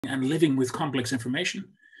and living with complex information.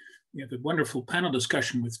 We have a wonderful panel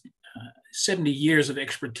discussion with 70 years of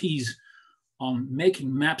expertise on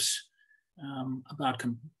making maps about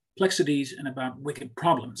complexities and about wicked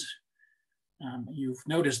problems. You've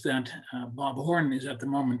noticed that Bob Horn is at the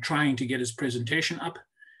moment trying to get his presentation up.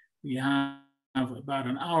 We have about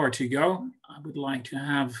an hour to go. I would like to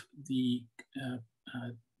have the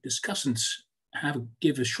discussants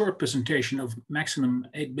give a short presentation of maximum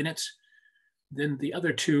 8 minutes. Then the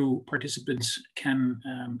other two participants can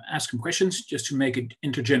ask them questions just to make it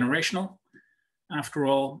intergenerational, after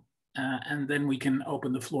all, and then we can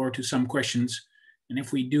open the floor to some questions. And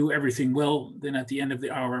if we do everything well, then at the end of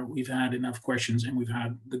the hour, we've had enough questions and we've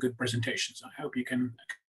had the good presentations. I hope you can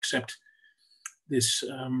accept this,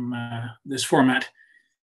 this format,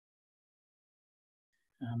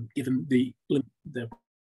 given the limit that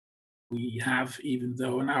we have, even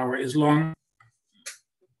though an hour is long.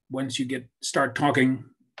 Once you start talking,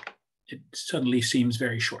 it suddenly seems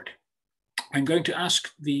very short. I'm going to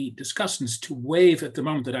ask the discussants to wave at the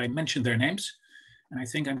moment that I mention their names. And I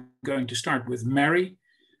think I'm going to start with Mari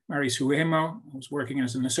Suoheimo, who's working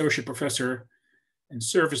as an associate professor in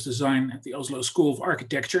service design at the Oslo School of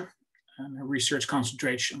Architecture. And her research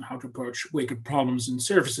concentrates on how to approach wicked problems in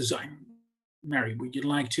service design. Mari, would you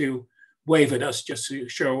like to wave at us just to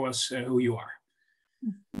show us who you are?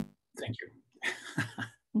 Thank you.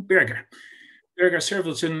 Birger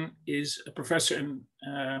Sevaldson is a professor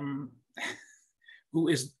who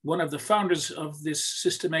is one of the founders of this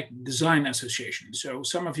Systemic Design Association. So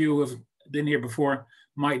some of you who have been here before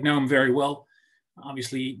might know him very well.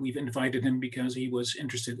 Obviously, we've invited him because he was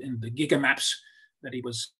interested in the gigamaps that he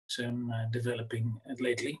was developing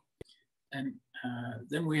lately. And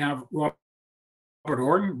then we have Bob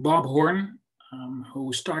Horn,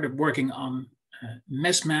 who started working on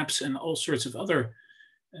mess maps and all sorts of other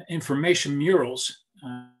information murals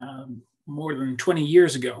more than 20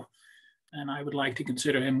 years ago. And I would like to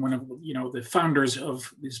consider him one of the founders of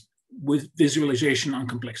this with visualization on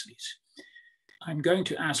complexities. I'm going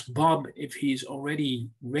to ask Bob if he's already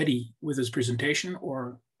ready with his presentation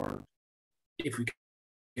or if we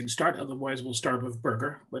can start. Otherwise, we'll start with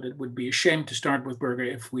Birger, but it would be a shame to start with Birger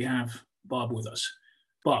if we have Bob with us.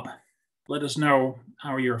 Bob, let us know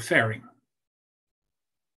how you're faring.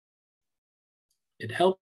 It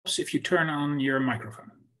helps if you turn on your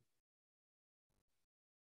microphone.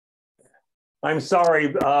 I'm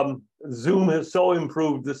sorry, Zoom has so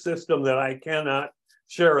improved the system that I cannot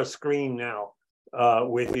share a screen now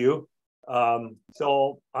with you.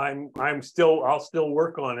 So I'll still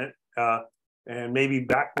work on it and maybe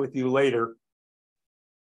back with you later.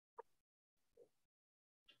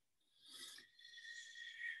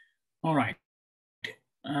 All right.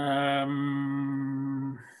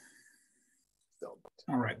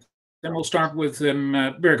 All right, then we'll start with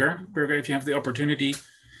Birger. Birger, if you have the opportunity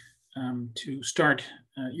to start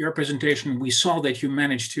your presentation. We saw that you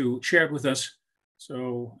managed to share it with us,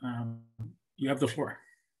 so you have the floor.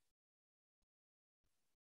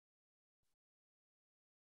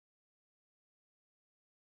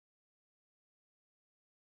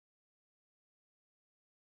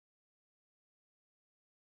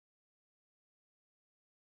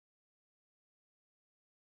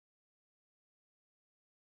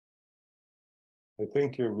 I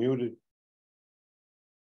think you're muted.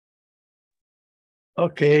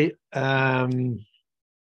 Okay. Thank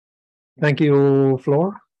you,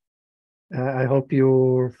 Floor. I hope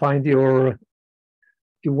you find your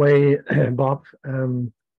way, Bob,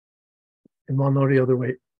 in one or the other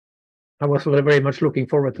way. I was very much looking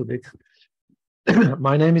forward to this.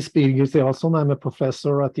 My name is Birger Sevaldson. I'm a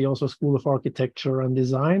professor at the Oslo School of Architecture and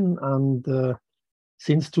Design, and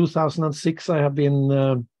since 2006, I have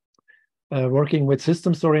been working with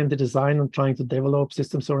systems-oriented design and trying to develop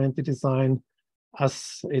systems-oriented design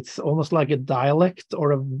as it's almost like a dialect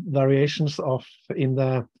or a variations of in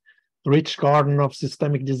the rich garden of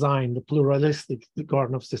systemic design, the pluralistic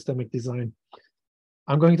garden of systemic design.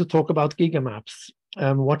 I'm going to talk about gigamaps.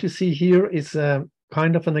 What you see here is a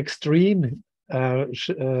kind of an extreme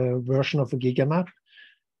version of a gigamap.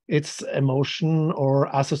 It's emotion or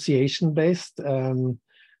association based, and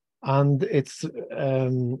it's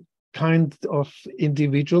kind of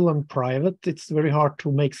individual and private. It's very hard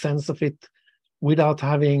to make sense of it without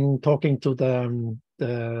talking to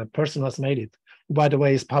the person who has made it. Who, by the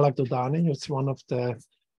way, is Palak Dodani, who's one of the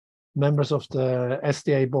members of the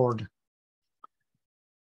SDA board.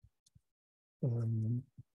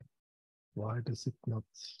 Why does it not?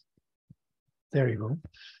 There you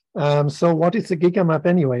go. So what is a gigamap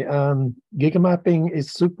anyway? Gigamapping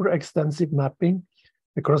is super extensive mapping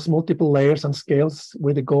across multiple layers and scales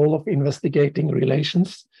with the goal of investigating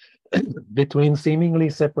relations between seemingly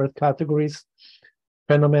separate categories,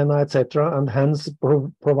 phenomena, etc., and hence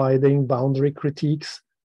providing boundary critiques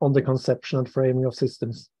on the conception and framing of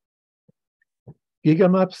systems.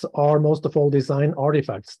 Gigamaps are most of all design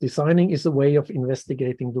artifacts. Designing is a way of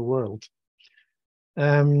investigating the world.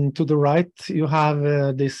 To the right, you have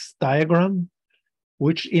this diagram,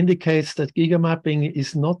 which indicates that gigamapping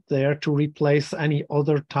is not there to replace any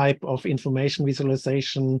other type of information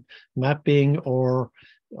visualization, mapping, or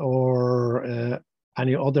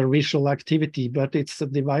any other visual activity, but it's a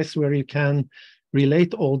device where you can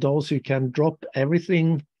relate all those. You can drop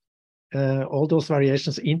everything, all those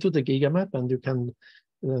variations into the gigamap, and you can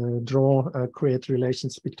create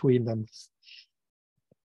relations between them.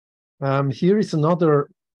 Here is another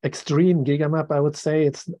extreme gigamap. I would say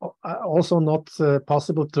it's also not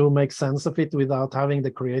possible to make sense of it without having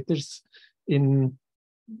the creators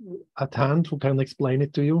at hand who can explain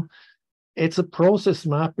it to you. It's a process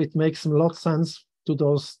map. It makes a lot of sense to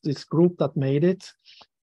this group that made it.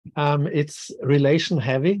 It's relation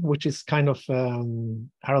heavy, which is kind of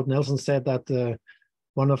Harold Nelson said that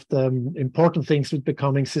one of the important things with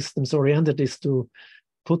becoming systems oriented is to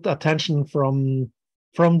put attention from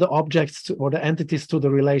the objects or the entities to the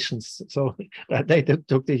relations. So they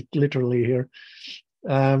took it literally here.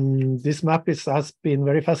 This map has been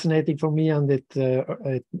very fascinating for me, and it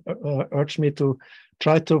urged me to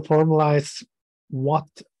try to formalize what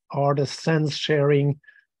are the sense sharing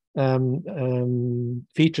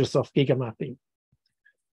features of gigamapping.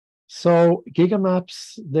 So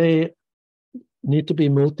gigamaps, they need to be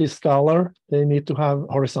multiscalar. They need to have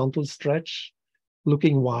horizontal stretch,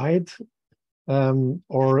 looking wide,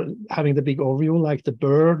 or having the big overview like the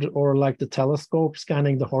bird or like the telescope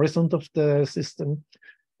scanning the horizon of the system.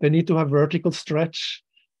 They need to have vertical stretch,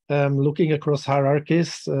 looking across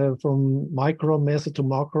hierarchies from micro, meso to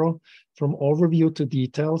macro, from overview to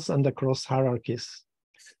details and across hierarchies.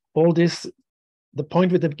 All this, the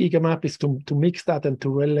point with the gigamap is to mix that and to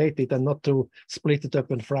relate it and not to split it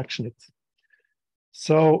up and fraction it.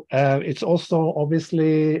 So it's also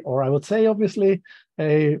obviously, or I would say obviously,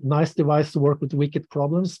 a nice device to work with wicked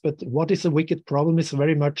problems. But what is a wicked problem is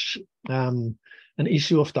very much an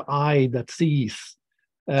issue of the eye that sees.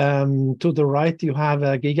 To the right, you have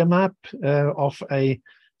a gigamap of a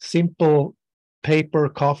simple paper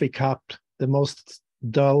coffee cup, the most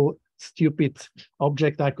dull, stupid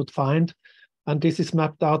object I could find. And this is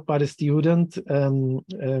mapped out by the student,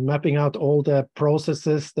 mapping out all the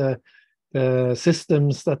processes, the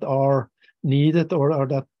systems that are needed or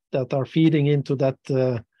that are feeding into that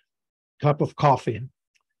cup of coffee.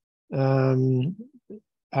 And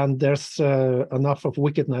there's enough of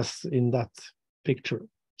wickedness in that picture.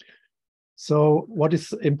 So what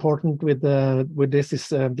is important with this is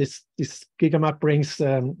this gigamap brings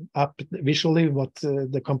up visually what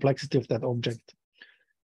the complexity of that object.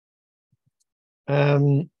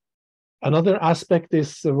 Another aspect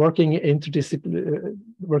is working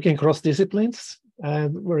across disciplines,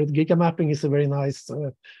 where gigamapping is a very nice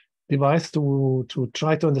device to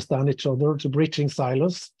try to understand each other, to bridging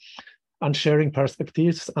silos and sharing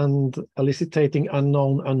perspectives and eliciting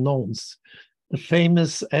unknown unknowns. The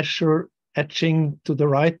famous Escher etching to the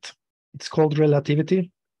right, it's called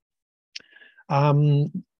relativity.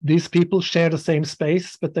 These people share the same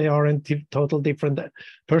space, but they are in total different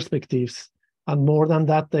perspectives. And more than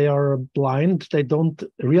that, they are blind. They don't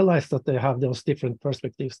realize that they have those different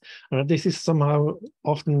perspectives. This is somehow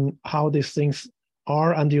often how these things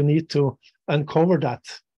are, and you need to uncover that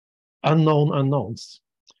unknown unknowns.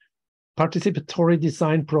 Participatory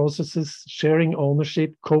design processes, sharing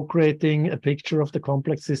ownership, co-creating a picture of the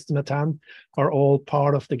complex system at hand are all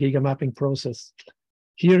part of the gigamapping process.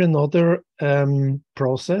 Here another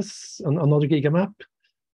process, another gigamap,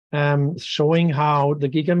 showing how the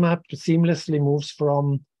gigamap seamlessly moves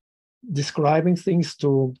from describing things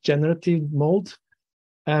to generative mode.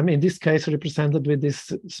 In this case, represented with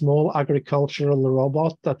this small agricultural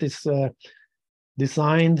robot that is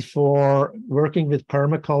designed for working with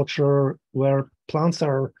permaculture, where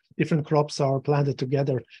different crops are planted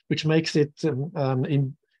together, which makes it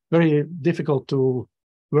very difficult to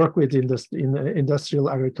work with in industrial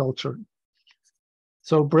agriculture.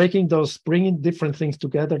 So bringing different things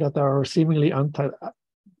together that are seemingly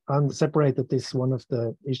unseparated is one of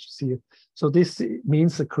the issues here. So this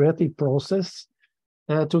means a creative process.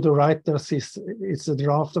 To the right, it's a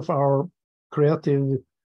draft of our creative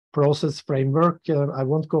process framework. I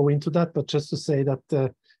won't go into that, but just to say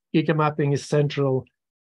that gigamapping is central,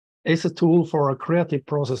 is a tool for a creative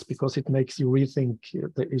process because it makes you rethink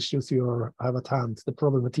the issues you have at hand, the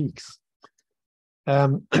problematics.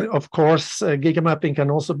 Of course, gigamapping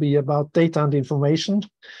can also be about data and information.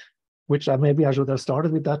 which maybe I should have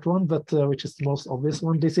started with that one, but which is the most obvious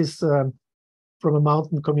one. This is from a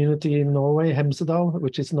mountain community in Norway, Hemsedal,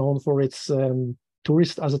 which is known for its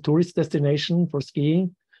tourist destination for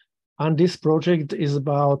skiing. And this project is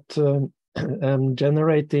about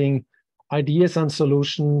generating ideas and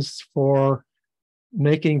solutions for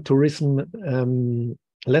making tourism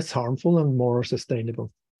less harmful and more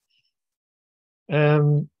sustainable.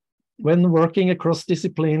 When working across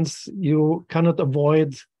disciplines, you cannot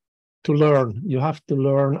avoid to learn. You have to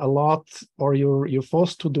learn a lot, or you're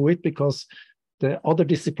forced to do it because the other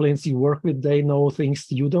disciplines you work with, they know things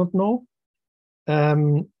you don't know.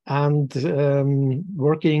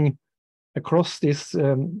 Working across these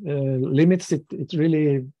limits, it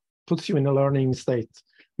really puts you in a learning state.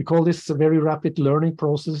 We call this a very rapid learning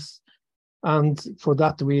process. And for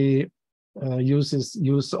that, we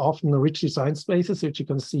use often rich design spaces, which you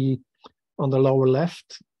can see on the lower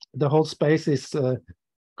left. The whole space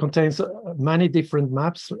contains many different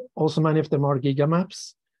maps. Also, many of them are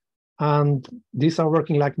gigamaps. And these are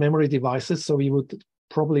working like memory devices, so you would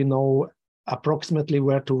probably know approximately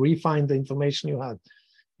where to refine the information you had.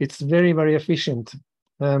 It's very, very efficient.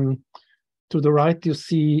 To the right, you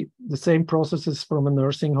see the same processes from a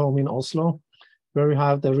nursing home in Oslo, where we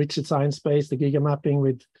have the rich design space, the gigamapping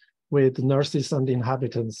with nurses and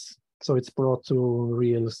inhabitants. So it's brought to a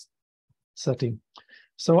real setting.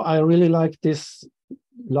 So I really like this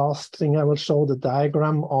last thing. I will show the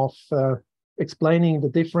diagram of explaining the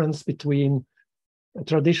difference between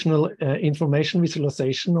traditional information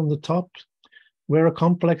visualization on the top, where a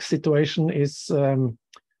complex situation is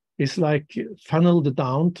like funneled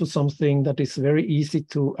down to something that is very easy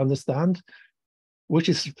to understand, which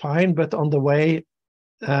is fine, but on the way,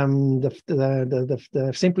 the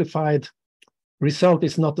simplified result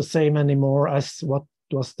is not the same anymore as what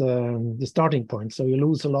was the starting point. So you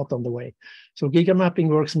lose a lot on the way. So gigamapping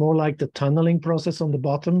works more like the tunneling process on the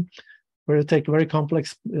bottom, where you take very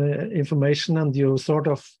complex information and you sort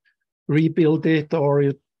of rebuild it or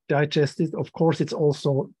you digest it. Of course, it's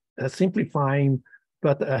also simplifying,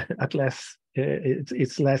 but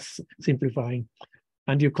it's less simplifying.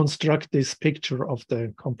 And you construct this picture of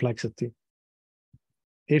the complexity.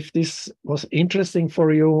 If this was interesting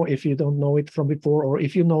for you, if you don't know it from before, or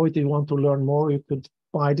if you know it, you want to learn more, you could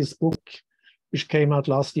buy this book, which came out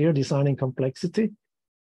last year, Designing Complexity.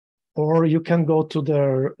 Or you can go to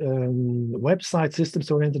their website,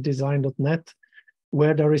 systemsorienteddesign.net,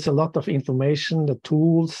 where there is a lot of information, the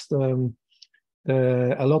tools,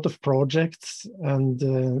 a lot of projects and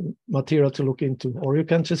material to look into. Or you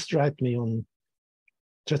can just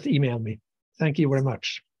just email me. Thank you very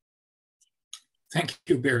much. Thank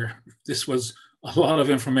you, Birger. This was a lot of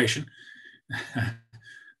information.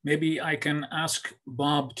 Maybe I can ask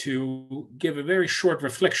Bob to give a very short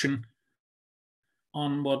reflection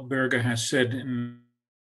on what Birger has said in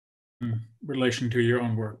relation to your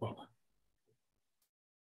own work, Bob.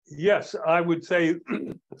 Yes, I would say,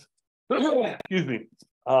 excuse me,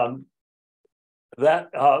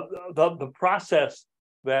 that the process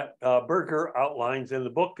that Birger outlines in the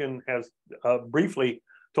book and has briefly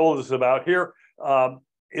told us about here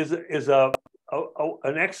is an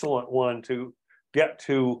excellent one to get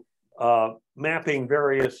to mapping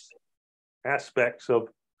various aspects of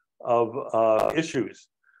issues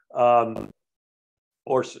and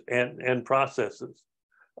processes.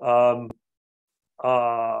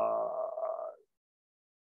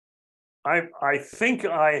 I think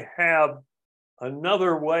I have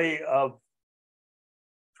another way of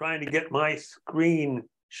trying to get my screen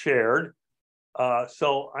shared.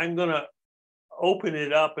 So I'm going to open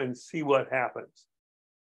it up and see what happens.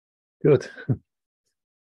 Good.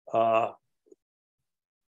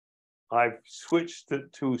 I've switched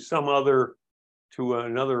it to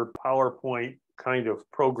another PowerPoint kind of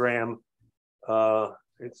program.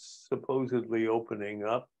 It's supposedly opening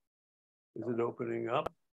up. Is it opening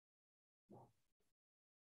up?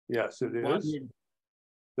 Yes, it is.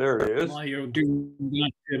 There it is. While you're doing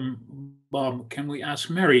that, Bob, can we ask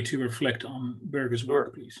Mari to reflect on Birger's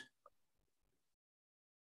work, please?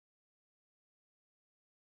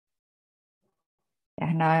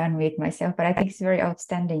 Yeah, now I unmute myself, but I think it's very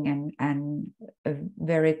outstanding and a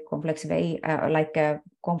very complex way, like a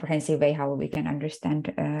comprehensive way how we can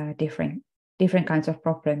understand different kinds of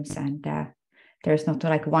problems. And there's not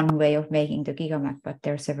like one way of making the gigamap, but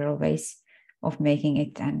there are several ways of making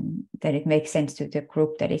it, and that it makes sense to the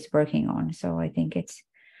group that it's working on. So I think it's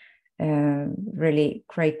a really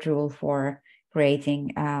great tool for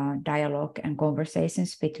creating dialogue and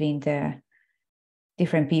conversations between the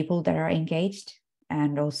different people that are engaged,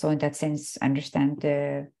 and also in that sense understand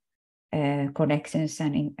the connections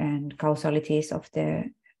and causalities of the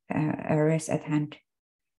areas at hand.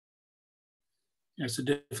 Yes, the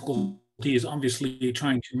difficulty is obviously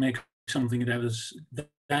trying to make something that is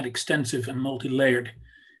that extensive and multi-layered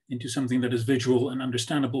into something that is visual and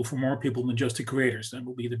understandable for more people than just the creators. That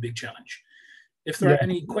will be the big challenge. If there are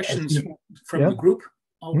any questions from the group,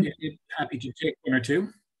 I'll be happy to take one or two.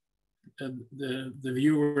 The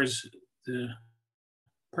viewers, the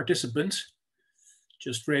participants,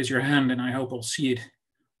 just raise your hand and I hope I'll see it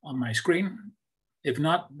on my screen. If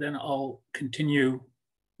not, then I'll continue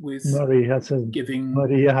with Maria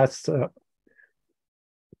has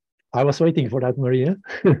I was waiting for that, Maria.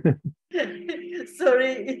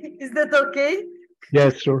 Sorry, is that okay?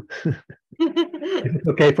 Yes, sure. It's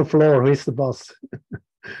okay for Floor, who is the boss.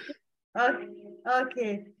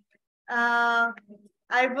 Okay. I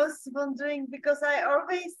was wondering, because I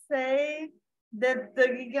always say that the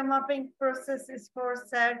gigamapping process is for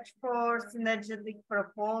search for synergetic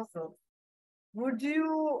proposals. Would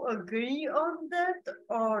you agree on that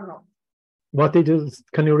or not? What did you,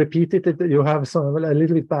 can you repeat it? You have some, a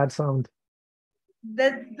little bit bad sound.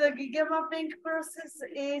 That the gigamapping process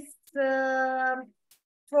is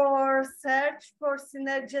for search for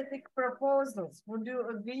synergetic proposals. Would you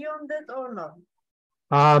agree on that or not?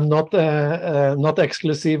 Not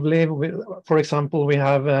exclusively. For example, we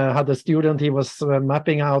have had a student, he was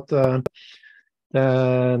mapping out the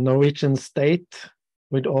Norwegian state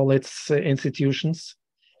with all its institutions.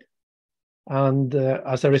 And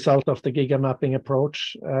as a result of the gigamapping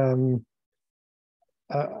approach,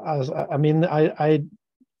 I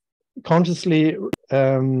consciously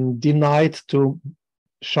denied to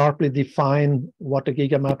sharply define what a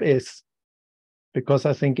gigamap is, because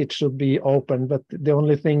I think it should be open. But the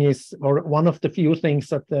only thing is, or one of the few things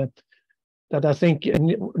that I think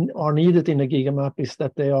are needed in a gigamap is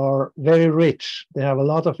that they are very rich. They have a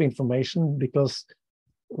lot of information, because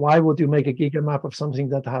why would you make a gigamap of something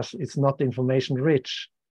that it's not information rich?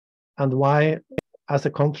 And why, as a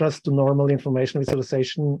contrast to normal information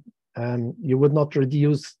visualization, you would not try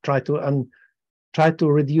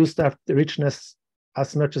to reduce that richness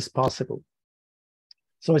as much as possible.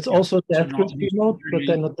 So it's also descriptive mode, but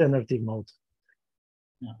then not generative mode.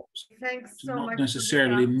 Yeah. Thanks so not much.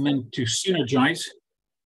 Necessarily meant to synergize,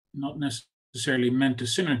 not necessarily meant to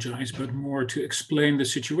synergize, but more to explain the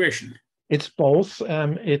situation. It's both.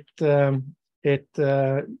 It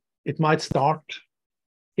might start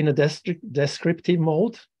in a descriptive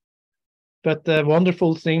mode, but the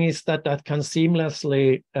wonderful thing is that can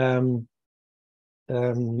seamlessly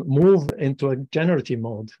move into a generative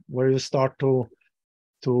mode, where you start to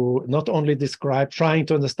not only trying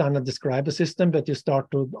to understand and describe a system, but you start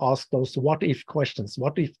to ask those what if questions.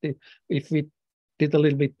 What if we did a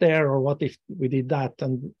little bit there, or what if we did that?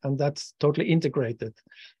 And that's totally integrated.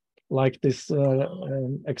 Like this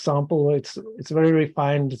example, it's very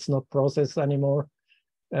refined. It's not processed anymore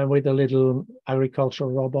with a little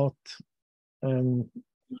agricultural robot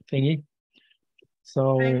thingy.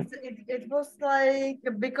 So it was like,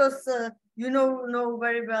 because you know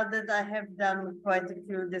very well that I have done quite a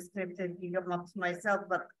few descriptive gigamaps myself,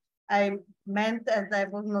 but I meant, and I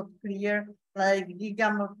was not clear, like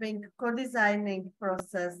gigamapping co-designing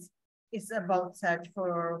process is about search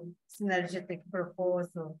for synergetic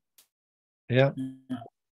proposal. Yeah.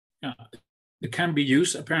 It can be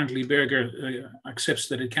used. Apparently, Birger accepts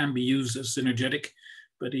that it can be used as synergetic,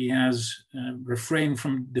 but he has refrained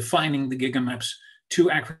from defining the gigamaps too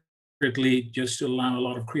accurately, just to allow a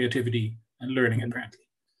lot of creativity and learning, apparently.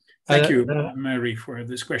 Thank you, Mary, for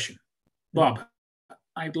this question. Bob,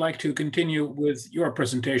 I'd like to continue with your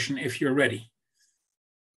presentation if you're ready.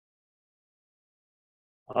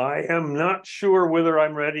 I am not sure whether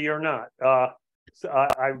I'm ready or not. So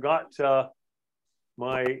I've got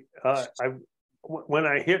when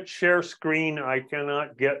I hit share screen, I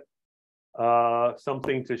cannot get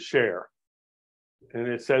something to share, and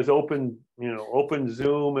it says open, open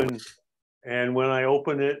Zoom, and when I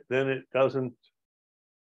open it, then it doesn't.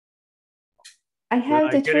 I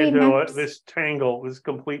have the three maps. This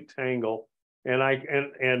complete tangle, and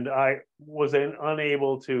I was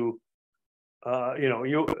unable to.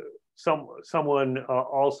 Someone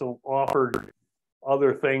also offered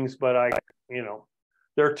other things, but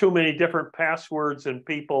there are too many different passwords and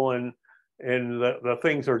people, and the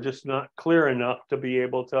things are just not clear enough to be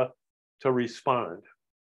able to respond.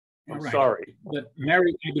 I'm sorry. But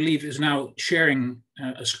Mary, I believe, is now sharing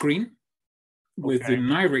a screen with the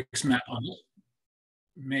NIRIX map on it.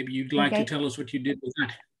 Maybe you'd like to tell us what you did with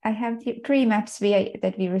that. I have the three maps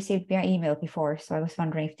that we received via email before, so I was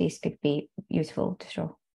wondering if these could be useful to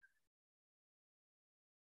show.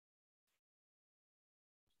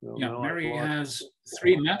 Yeah, Mary has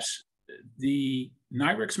three maps. The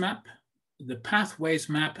NIREX map, the pathways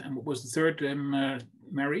map, and what was the third,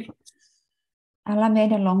 Mari?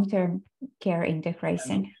 Alameda long-term care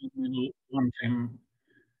integration.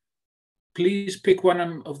 Please pick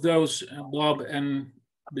one of those, Bob, and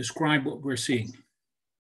describe what we're seeing.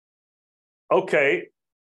 Okay.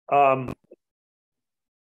 I'll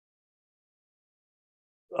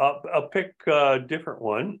pick a different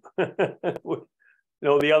one.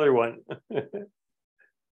 No, the other one.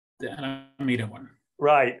 The Alameda one.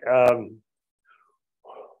 Right.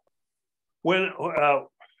 When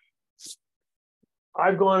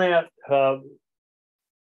I've gone at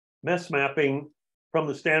mess mapping from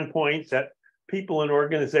the standpoint that people and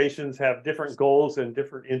organizations have different goals and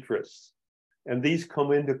different interests, and these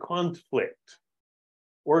come into conflict.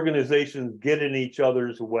 Organizations get in each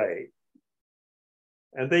other's way,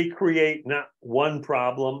 and they create not one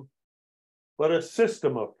problem, but a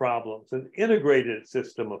system of problems, an integrated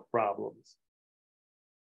system of problems.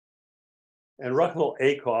 And Russell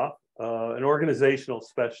Akoff, an organizational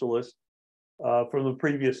specialist from the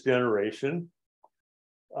previous generation,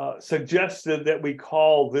 suggested that we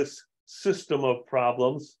call this system of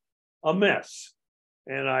problems a mess.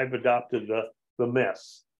 And I've adopted the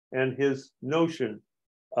mess, and his notion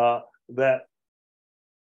that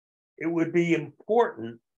it would be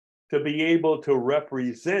important to be able to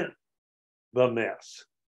represent the mess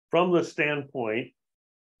from the standpoint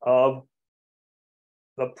of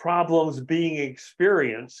the problems being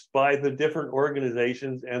experienced by the different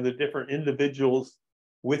organizations and the different individuals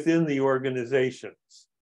within the organizations.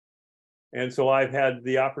 And so I've had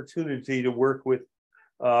the opportunity to work with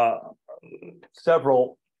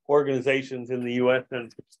several organizations in the US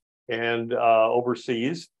and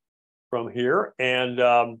overseas from here. And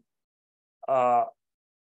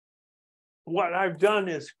what I've done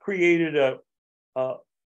is created a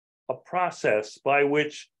process by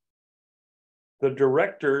which the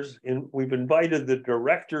directors, we've invited the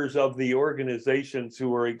directors of the organizations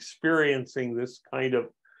who are experiencing this kind of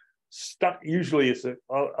stuck, usually it's an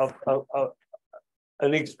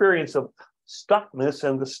experience of stuckness,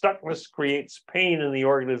 and the stuckness creates pain in the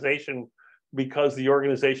organization because the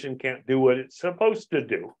organization can't do what it's supposed to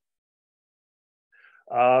do.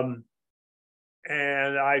 And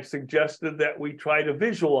I've suggested that we try to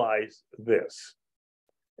visualize this.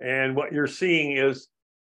 And what you're seeing is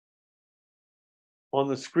on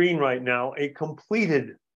the screen right now, a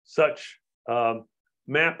completed such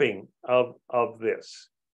mapping of this.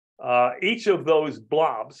 Each of those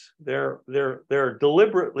blobs, they're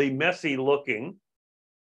deliberately messy looking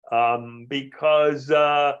because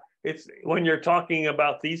it's when you're talking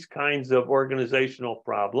about these kinds of organizational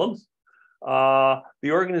problems, the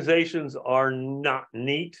organizations are not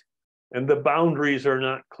neat and the boundaries are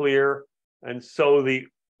not clear. And so the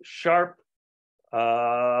sharp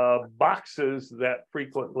boxes that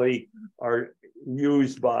frequently are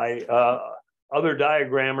used by other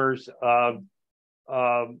diagrammers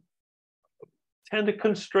tend to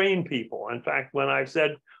constrain people. In fact, when I've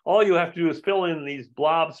said all you have to do is fill in these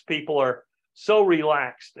blobs, people are so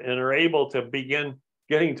relaxed and are able to begin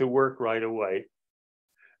getting to work right away.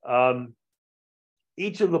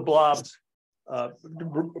 Each of the blobs,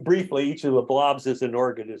 briefly, each of the blobs is an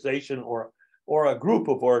organization or a group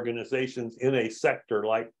of organizations in a sector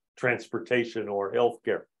like transportation or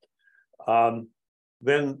healthcare.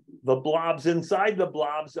 Then the blobs inside the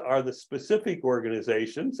blobs are the specific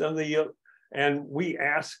organizations, and we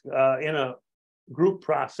ask in a group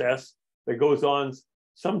process that goes on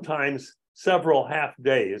sometimes several half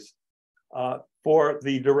days for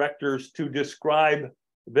the directors to describe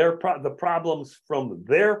the problems from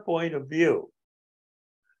their point of view.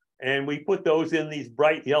 And we put those in these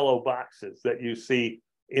bright yellow boxes that you see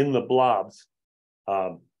in the blobs.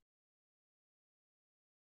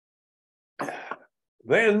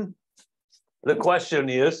 Then the question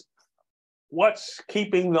is, what's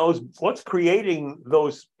creating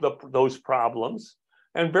those problems?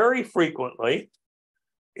 And very frequently,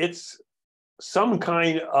 it's some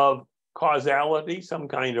kind of causality, some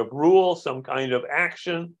kind of rule, some kind of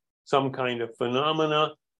action, some kind of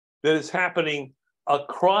phenomena that is happening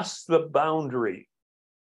across the boundary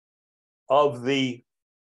of the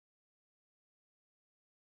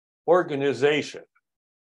organization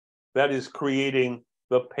that is creating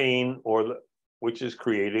the pain which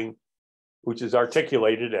is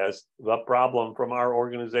articulated as the problem from our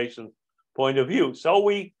organization's point of view. So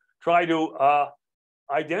we try to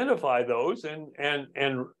identify those and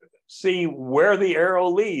see where the arrow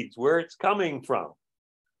leads, where it's coming from.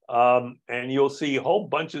 And you'll see whole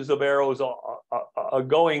bunches of arrows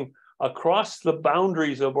going across the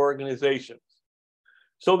boundaries of organizations.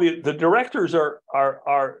 So the directors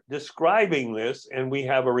are describing this, and we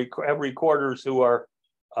have have recorders who are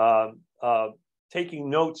taking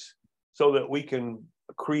notes so that we can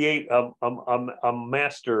create a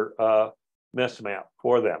master mess map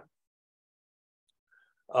for them.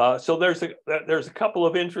 So there's a couple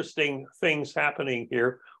of interesting things happening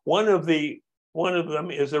here. One of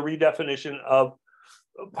them is a redefinition of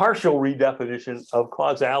partial redefinition of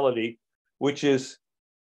causality, which is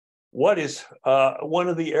what is one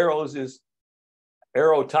of the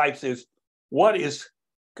arrow types is what is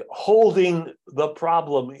holding the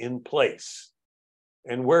problem in place,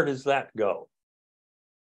 and where does that go?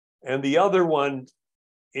 And the other one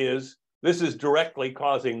is this is directly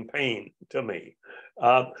causing pain to me.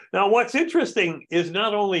 Now, what's interesting is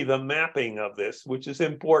not only the mapping of this, which is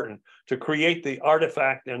important to create the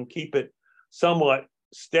artifact and keep it somewhat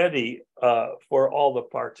steady for all the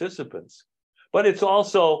participants, but it's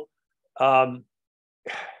also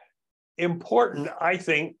important, I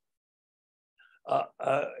think,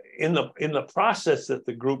 in the process that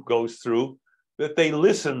the group goes through, that they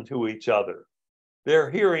listen to each other.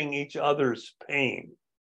 They're hearing each other's pain.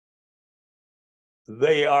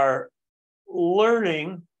 They are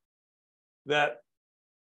learning that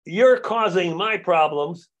you're causing my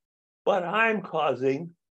problems, but I'm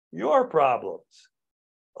causing your problems.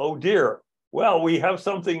 Oh dear. Well, we have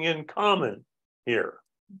something in common here.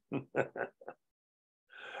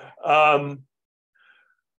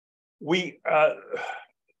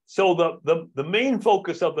 So the main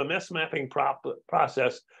focus of the mess mapping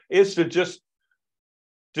process is to just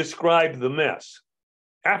describe the mess.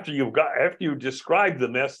 After you describe the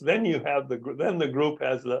mess, then the group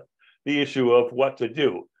has the issue of what to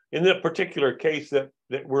do. In the particular case that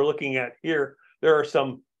we're looking at here, there are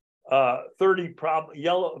some 30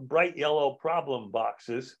 bright yellow problem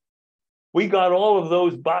boxes. We got all of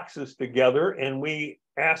those boxes together, and we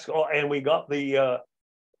got the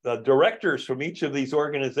directors from each of these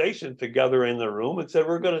organizations together in the room and said,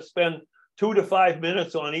 we're going to spend 2 to 5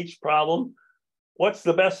 minutes on each problem. What's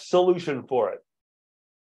the best solution for it?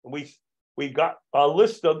 We got a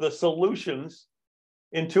list of the solutions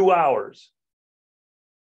in 2 hours,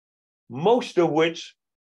 most of which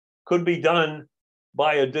could be done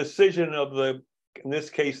by a decision of in this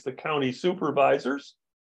case, the county supervisors.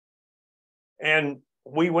 And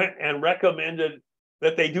we went and recommended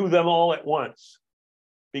that they do them all at once.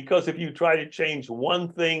 Because if you try to change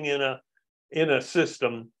one thing in a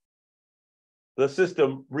system, the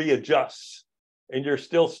system readjusts and you're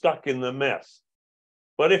still stuck in the mess.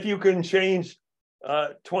 But if you can change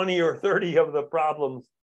 20 or 30 of the problems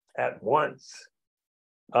at once,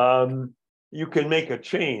 you can make a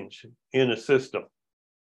change in a system.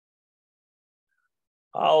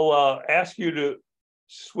 I'll ask you to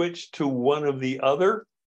switch to one of the other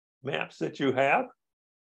maps that you have.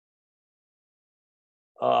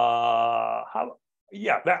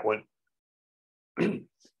 Yeah, that one.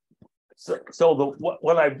 So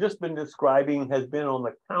what I've just been describing has been on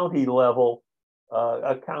the county level,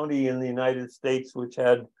 a county in the United States which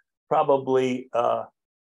had probably 2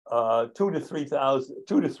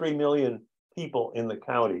 to 3 million people in the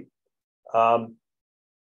county.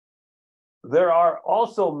 There are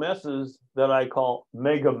also messes that I call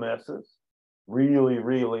mega messes, really,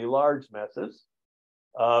 really large messes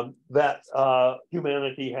that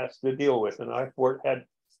humanity has to deal with. And I've had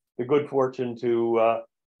the good fortune to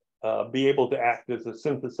be able to act as a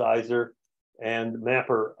synthesizer and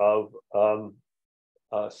mapper of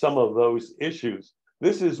some of those issues.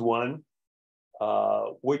 This is one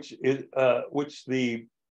which the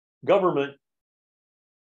government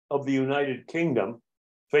of the United Kingdom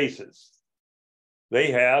faces.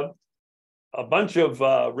 They have a bunch of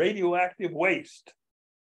radioactive waste,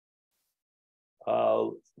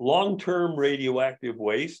 long-term radioactive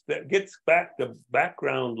waste that gets back to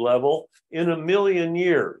background level in 1 million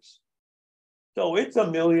years. So it's a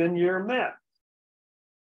 1 million year mess.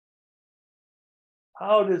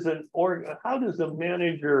 How does a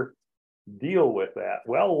manager deal with that?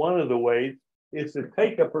 Well, one of the ways is to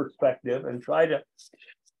take a perspective and try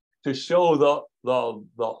to show the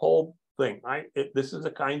whole thing. This is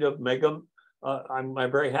a kind of mega. I'm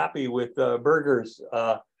very happy with Birger's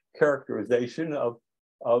characterization of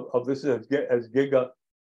this as giga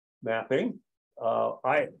mapping.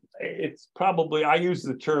 It's probably, I use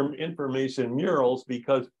the term information murals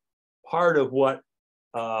because part of what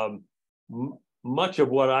much of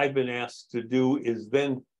what I've been asked to do is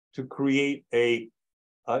then to create a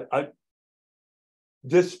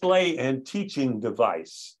display and teaching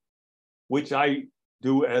device, which I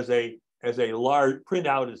do as a large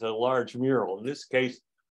printout as a large mural. In this case,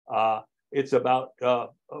 it's about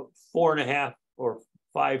 4.5 or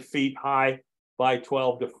 5 feet high by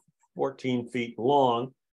 12 to 14 feet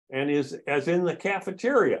long, and is as in the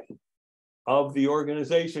cafeteria of the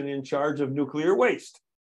organization in charge of nuclear waste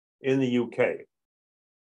in the UK.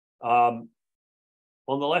 On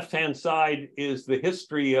the left-hand side is the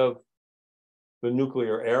history of the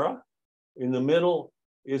nuclear era. In the middle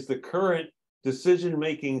is the current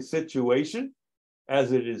decision-making situation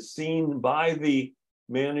as it is seen by the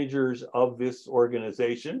managers of this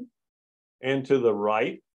organization. And to the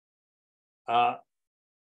right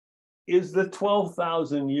is the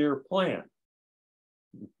 12,000-year plan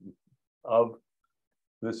of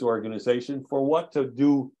this organization for what to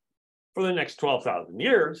do for the next 12,000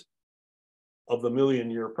 years of the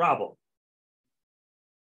million-year problem.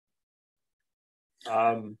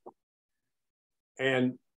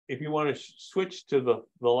 And if you want to switch to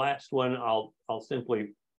the last one, I'll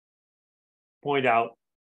simply point out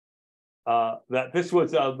that this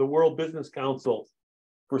was the World Business Council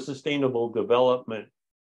for Sustainable Development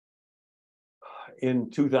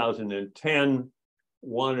in 2010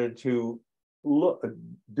 wanted to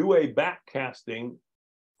do a backcasting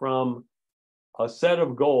from a set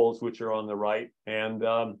of goals, which are on the right, and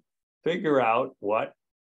figure out what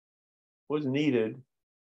was needed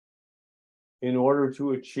in order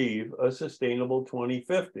to achieve a sustainable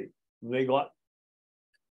 2050. And they got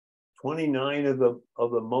 29 of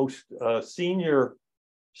the most senior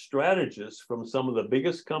strategists from some of the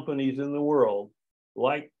biggest companies in the world,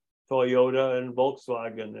 like Toyota and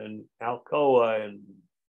Volkswagen and Alcoa and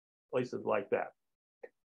places like that.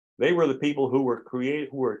 They were the people who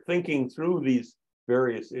were thinking through these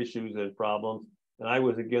various issues and problems. And I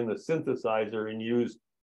was, again, the synthesizer and used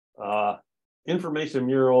information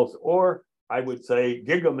murals, or I would say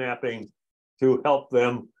gigamapping, to help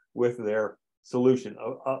them with their solution.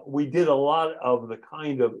 We did a lot of the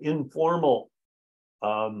kind of informal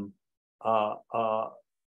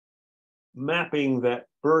mapping that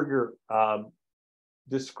Birger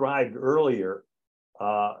described earlier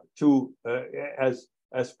as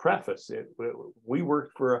preface. We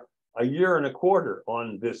worked for a year and a quarter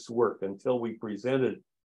on this work until we presented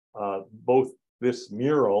both this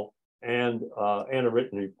mural and a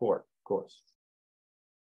written report, of course.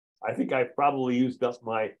 I think I probably used up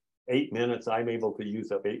my 8 minutes. I'm able to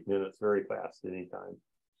use up 8 minutes very fast anytime.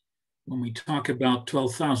 When we talk about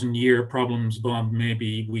 12,000-year problems, Bob,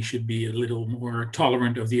 maybe we should be a little more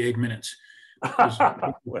tolerant of the 8 minutes.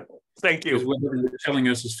 Well, thank you. What you're telling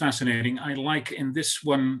us is fascinating. I like in this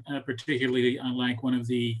one particularly, I like one of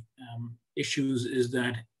the issues is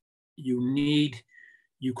that you need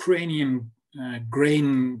Ukrainian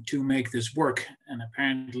grain to make this work. And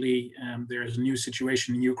apparently there is a new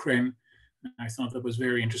situation in Ukraine. I thought that was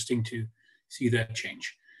very interesting to see that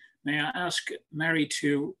change. May I ask Mari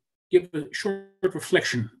to give a short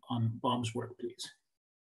reflection on Bob's work, please?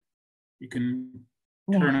 You can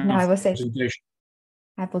turn off the presentation.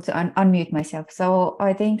 Able to unmute myself. So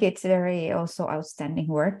I think it's very also outstanding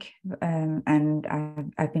work, and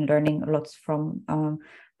I've been learning lots from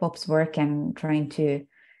Bob's work and trying to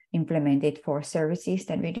implement it for services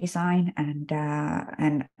that we design. And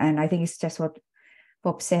I think it's just what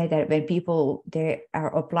Bob said, that when people they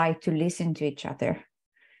are obliged to listen to each other,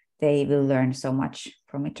 they will learn so much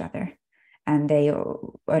from each other. And I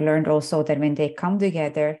learned also that when they come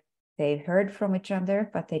together, they heard from each other,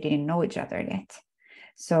 but they didn't know each other yet.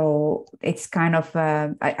 So it's kind of,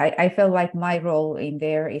 I felt like my role in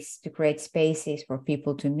there is to create spaces for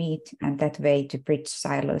people to meet, and that way to bridge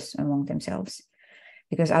silos among themselves.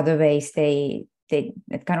 Because otherwise they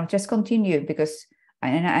kind of just continue, because,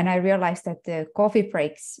 and I realized that the coffee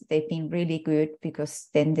breaks, they've been really good, because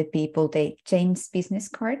then the people, they change business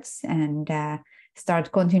cards and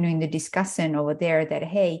start continuing the discussion over there that,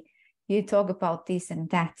 hey, you talk about this and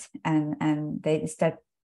that, and they start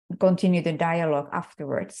continue the dialogue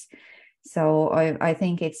afterwards. So I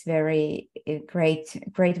think it's very great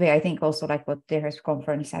way. I think also like what the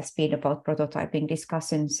conference has been about prototyping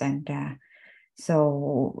discussions, and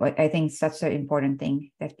so I think it's such an important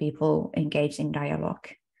thing that people engage in dialogue.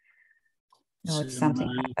 So it's something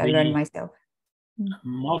I learned myself.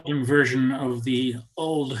 Modern version of the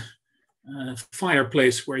old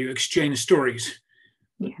fireplace where you exchange stories.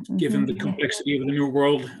 Yeah. Given the complexity of the new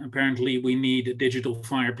world, apparently we need a digital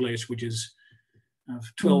fireplace which is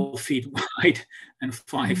 12 feet wide and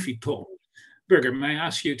 5 feet tall. Birger, may I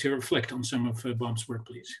ask you to reflect on some of Bob's work,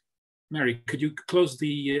 please? Mari, could you close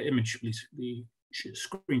the image, please, the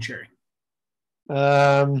screen sharing?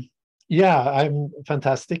 Yeah, I'm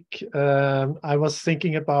fantastic. I was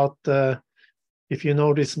thinking about, if you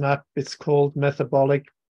know this map, it's called metabolic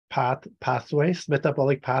pathways.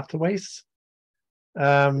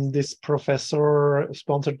 This professor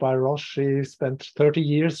sponsored by Roche, he spent 30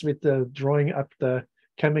 years with drawing up the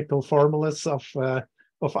chemical formulas of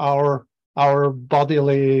our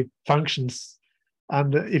bodily functions.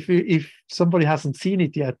 And if somebody hasn't seen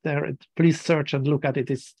it yet, please search and look at it.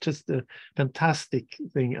 It's just a fantastic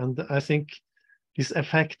thing. And I think this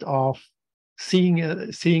effect of seeing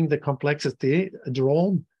the complexity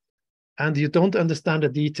drawn, and you don't understand the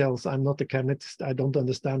details. I'm not a chemist. I don't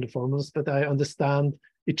understand the formulas, but I understand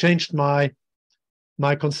it changed my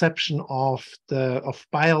conception of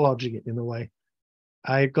biology in a way.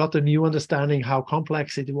 I got a new understanding how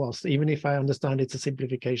complex it was, even if I understand it's a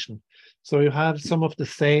simplification. So you have some of the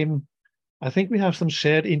same, I think we have some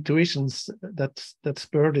shared intuitions that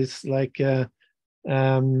spurred this, like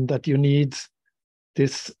that you need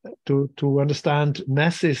this to understand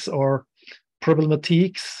messes or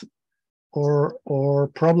problematiques or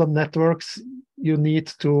problem networks. You need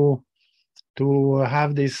to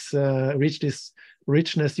have this reach this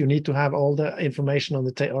richness. You need to have all the information on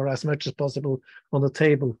the table, or as much as possible on the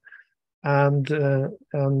table, and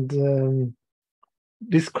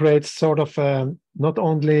this creates sort of not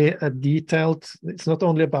only a detailed. It's not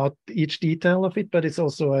only about each detail of it, but it's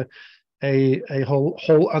also a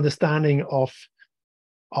whole understanding of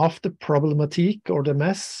the problematique or the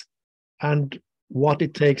mess and what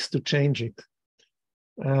it takes to change it.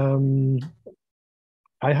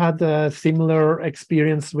 I had a similar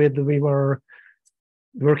experience we were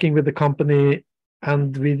working with the company,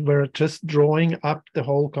 and we were just drawing up the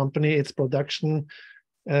whole company, its production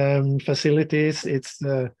facilities, its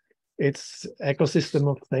ecosystem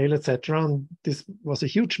of sale, etc. And this was a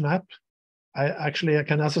huge map. I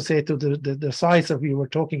can associate to the size of we were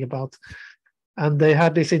talking about. And they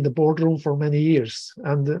had this in the boardroom for many years.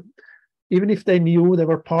 And even if they knew they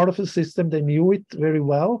were part of the system, they knew it very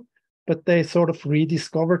well, but they sort of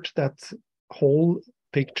rediscovered that whole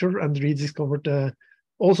picture and rediscovered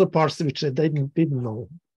also parts which they didn't know.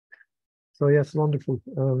 So yes, wonderful.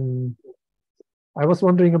 I was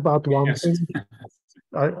wondering about one thing.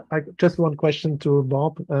 I just one question to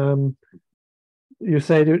Bob. You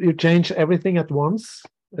said you change everything at once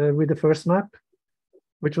with the first map,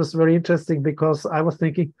 which was very interesting because I was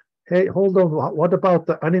thinking, hey, hold on, what about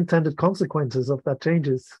the unintended consequences of that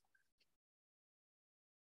changes?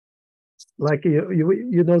 Like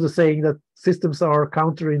you know the saying that systems are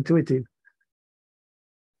counterintuitive.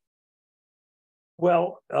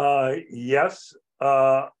 Well, yes.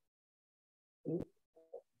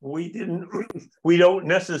 We don't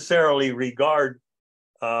necessarily regard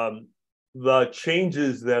the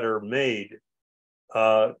changes that are made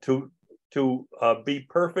to be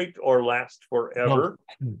perfect or last forever,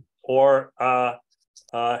 or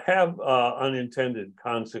have unintended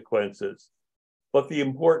consequences. But the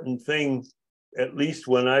important thing, at least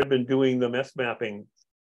when I've been doing the mess mapping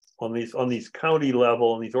on these county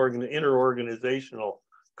level and these interorganizational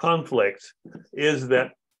conflicts, is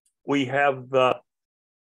that we have the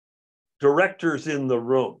directors in the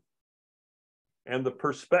room. And the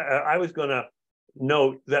perspective, I was going to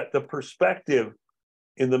note that the perspective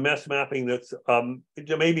in the mess mapping that's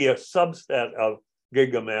maybe a subset of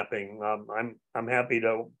gigamapping. I'm happy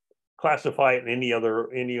to classify it in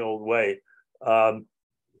any old way.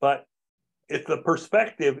 But if the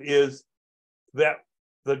perspective is that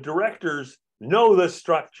the directors know the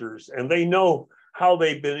structures and they know how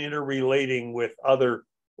they've been interrelating with other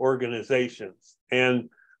organizations, and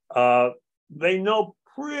they know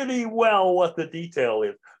pretty well what the detail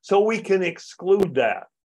is. So we can exclude that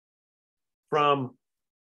from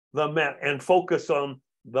the mess and focus on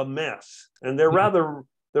the mess. And they're rather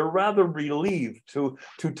relieved to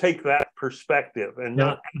take that perspective and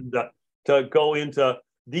not to go into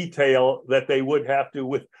detail that they would have to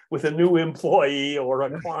with a new employee or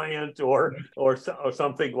a client or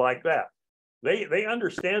something like that. They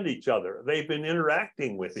understand each other. They've been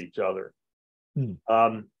interacting with each other.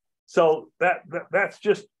 So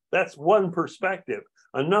that's one perspective.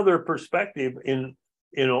 Another perspective in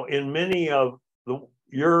many of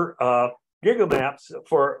your gigamaps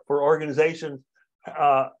for organizations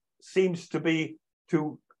seems to be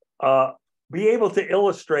able to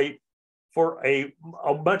illustrate for a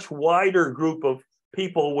much wider group of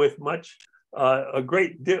people with a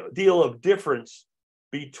great deal of difference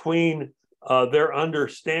between their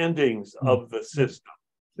understandings of the system.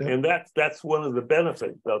 And that's one of the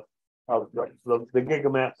benefits of the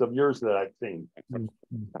gigamaps of yours that I've seen.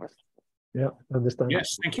 Yeah, understand.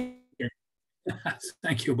 Yes, thank you.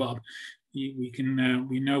 Thank you, Bob. We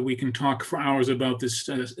know we can talk for hours about this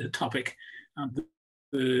topic.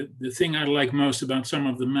 The thing I like most about some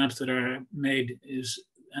of the maps that are made is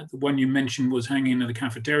the one you mentioned was hanging in the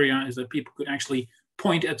cafeteria, is that people could actually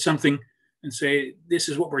point at something and say, this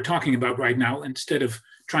is what we're talking about right now, instead of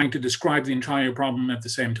trying to describe the entire problem at the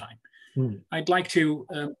same time. I'd like to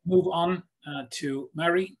move on to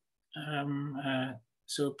Mari.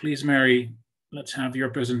 So please, Mari, let's have your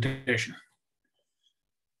presentation.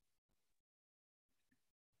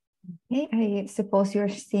 Okay, I suppose you're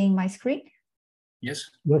seeing my screen? Yes.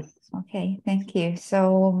 Yes. Okay, thank you.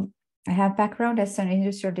 So I have background as an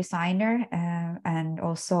industrial designer, and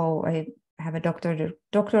also I have a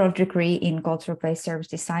doctoral degree in cultural-based service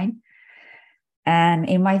design. And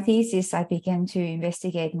in my thesis, I began to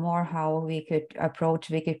investigate more how we could approach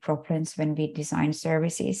wicked problems when we design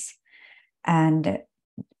services. And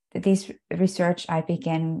this research I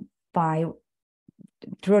began by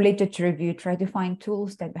through literature review, try to find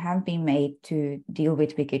tools that have been made to deal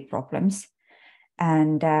with wicked problems.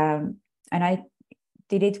 And I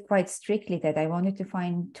did it quite strictly, that I wanted to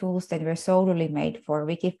find tools that were solely made for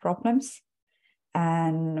wicked problems.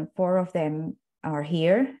 And 4 of them are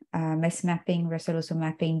here: mess mapping, resolution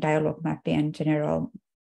mapping, dialogue mapping, and general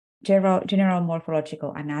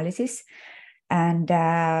morphological analysis. And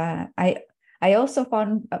I also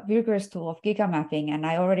found Birger's tool of gigamapping, and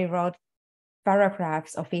I already wrote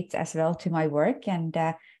paragraphs of it as well to my work. And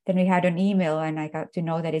then we had an email, and I got to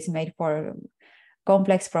know that it's made for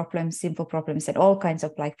complex problems, simple problems, and all kinds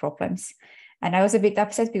of like problems. And I was a bit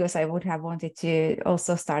upset because I would have wanted to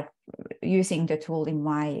also start using the tool in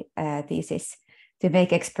my thesis to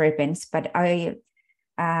make experiments. But I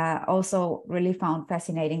also really found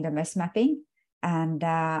fascinating the mess mapping. And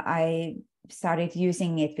I started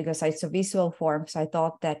using it because it's a visual form. So I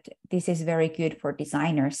thought that this is very good for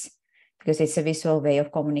designers, because it's a visual way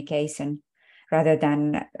of communication rather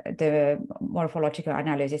than the morphological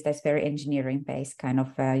analysis that's very engineering based, kind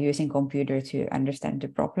of using computer to understand the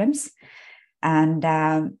problems. And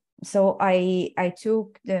so I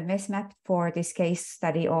took the mess map for this case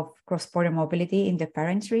study of cross-border mobility in the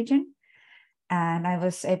Parents region. And I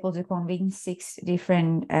was able to convince 6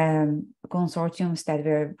 different consortiums that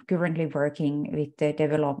were currently working with the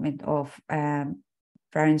development of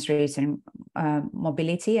Parents region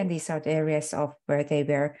mobility. And these are the areas of where they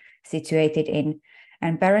were situated in.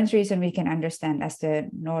 And Parents region we can understand as the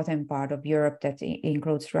northern part of Europe that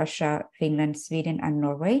includes Russia, Finland, Sweden, and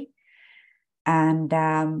Norway. And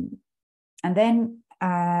then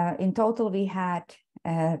in total we had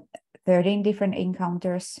 13 different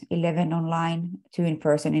encounters, 11 online, 2 in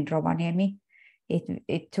person in Rovaniemi.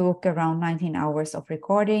 It took around 19 hours of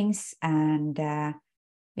recordings, and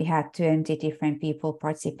we had 20 different people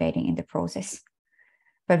participating in the process.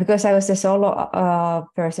 But because I was a solo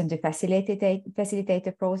person to facilitate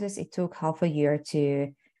the process, it took half a year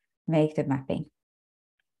to make the mapping.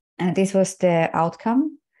 And this was the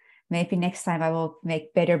outcome. Maybe next time I will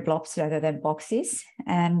make better blobs rather than boxes.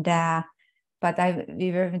 And but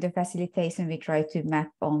we were in the facilitation, we tried to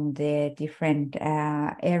map on the different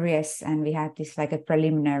areas, and we had this like a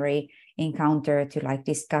preliminary encounter to like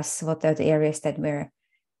discuss what are the areas that were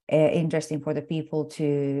interesting for the people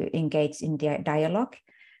to engage in the dialogue.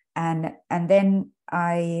 And then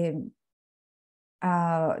there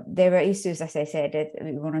were issues, as I said, that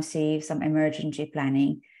we want to see some emergency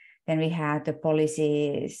planning. Then we had the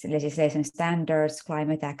policies, legislation standards,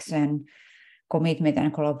 climate action, commitment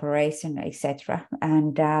and collaboration, etc.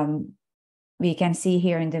 And we can see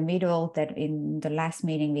here in the middle that in the last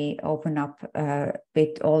meeting, we opened up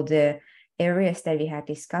with all the areas that we had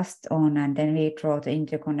discussed on, and then we draw the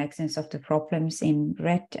interconnections of the problems in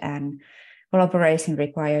red and collaboration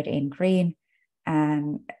required in green,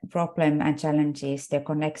 and problem and challenges, their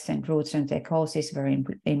connection, roots, and their causes were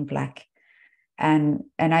in black. And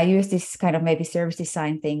I use this kind of maybe service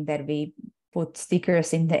design thing that we put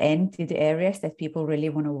stickers in the end to the areas that people really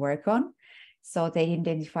want to work on. So they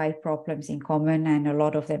identify problems in common, and a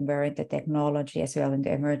lot of them were in the technology as well in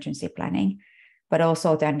the emergency planning, but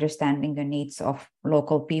also the understanding the needs of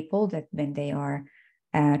local people that when they are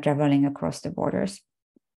traveling across the borders.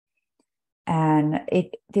 And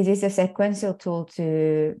this is a sequential tool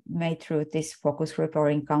to make through this focus group or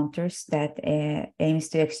encounters that aims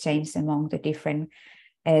to exchange among the different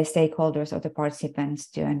stakeholders or the participants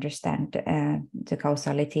to understand the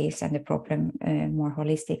causalities and the problem more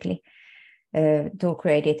holistically. Tool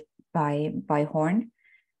created by Horn.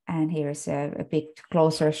 And here's a bit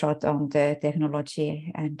closer shot on the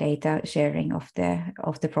technology and data sharing of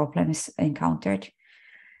the problems encountered.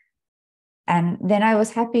 And then I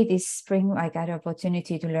was happy this spring I got an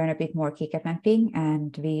opportunity to learn a bit more gigamapping,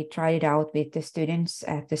 and we tried it out with the students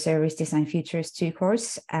at the Service Design Futures 2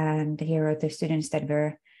 course. And here are the students that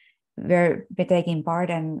were taking part,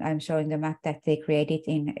 and I'm showing the map that they created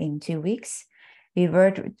in 2 weeks. We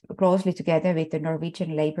worked closely together with the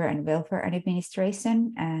Norwegian Labour and Welfare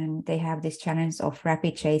Administration, and they have this challenge of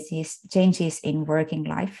rapid changes in working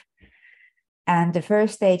life. And the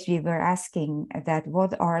first stage, we were asking that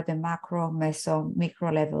what are the macro, meso,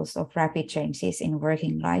 micro levels of rapid changes in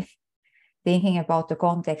working life, thinking about the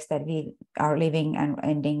context that we are living and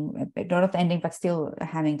ending, not ending, but still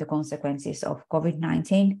having the consequences of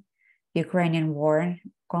COVID-19, Ukrainian war,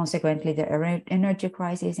 consequently the energy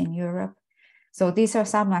crisis in Europe. So these are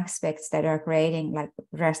some aspects that are creating like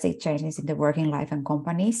drastic changes in the working life and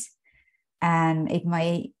companies. And it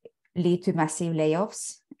may lead to massive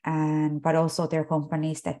layoffs, but also there are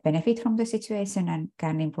companies that benefit from the situation and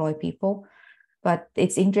can employ people. But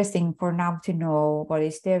it's interesting for now to know what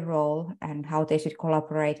is their role and how they should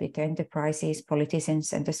collaborate with the enterprises,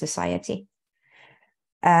 politicians, and the society.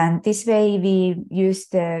 And this way we use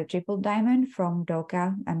the triple diamond from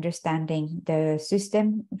DOCA, understanding the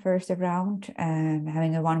system first around,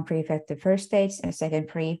 having a one brief at the first stage, and second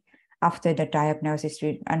brief after the diagnosis,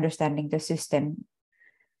 understanding the system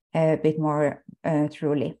a bit more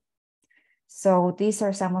truly. So these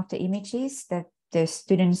are some of the images that the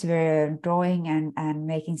students were drawing and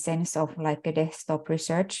making sense of, like a desktop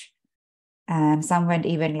research. And some went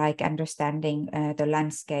even like understanding the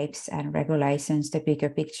landscapes and regulations, the bigger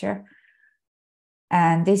picture.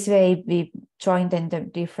 And this way we joined in the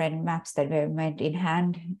different maps that were made in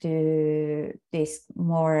hand to this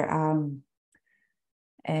more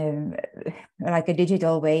like a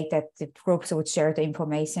digital way that the groups would share the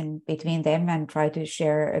information between them and try to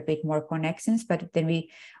share a bit more connections. But then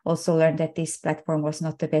we also learned that this platform was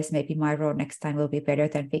not the best. Maybe Miro next time will be better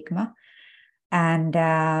than Figma. And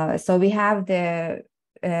so we have the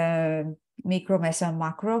micro, meso, and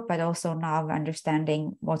macro, but also now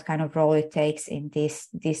understanding what kind of role it takes in these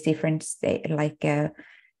different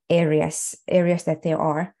areas that there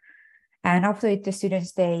are. And after it, the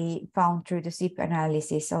students, they found through the SIP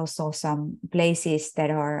analysis also some places that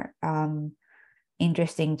are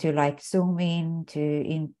interesting to like zoom in,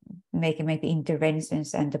 to make maybe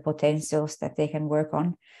interventions and the potentials that they can work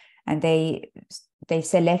on. And they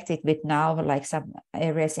selected with now like some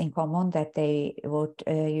areas in common that they would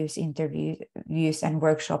use interviews and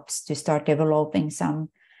workshops to start developing some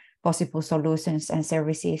possible solutions and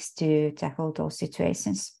services to tackle those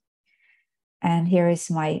situations. And here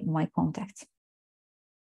is my contact.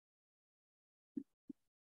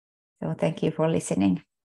 So thank you for listening.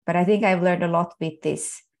 But I think I've learned a lot with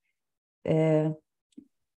this,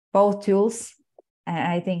 both tools, and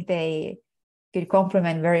I think they could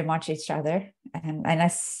complement very much each other. And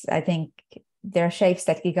as I think there are shapes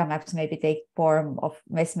that gigamaps maybe take form of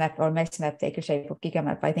meshmap, or meshmap take a shape of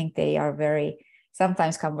gigamap. I think they are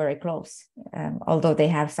sometimes come very close, although they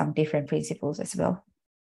have some different principles as well.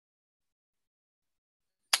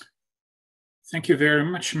 Thank you very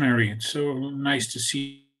much, Mari. It's so nice to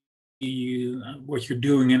see what you're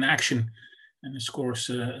doing in action. And of course,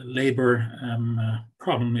 labor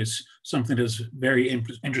problem is something that's very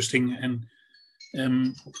interesting and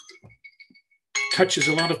touches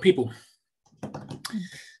a lot of people.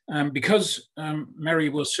 Because Mari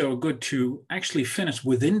was so good to actually finish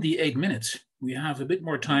within the 8 minutes, we have a bit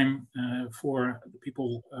more time for the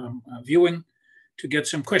people viewing to get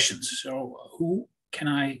some questions. So who can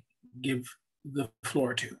I give the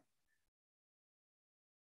floor to?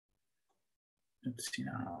 Let's see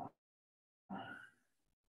now.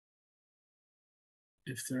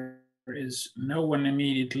 If there is no one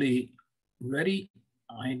immediately ready,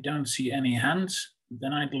 I don't see any hands,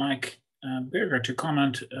 then I'd like Birger to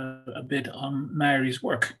comment a bit on Mari's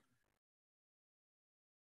work.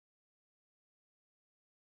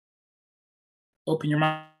 Open your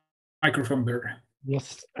microphone, Birger.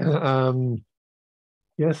 Yes.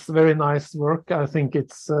 Yes, very nice work. I think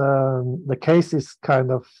it's the case is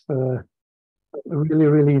kind of really,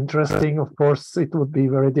 really interesting. Of course, it would be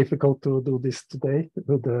very difficult to do this today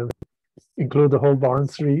with include the whole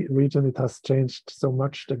Barents region. It has changed so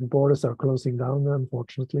much. The borders are closing down,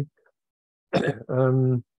 unfortunately.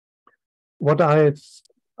 What I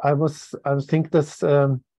think that's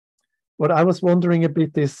what I was wondering a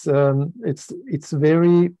bit is it's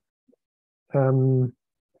very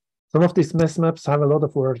some of these mesh maps have a lot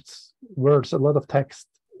of words, a lot of text.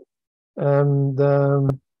 The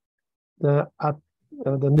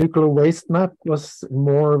nuclear waste map was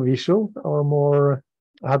more visual, or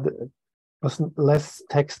was less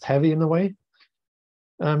text heavy in a way.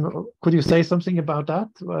 Could you say something about that?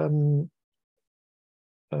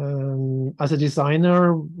 As a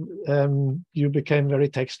designer, you became very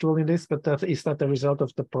textual in this, but is that the result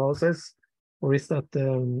of the process, or is that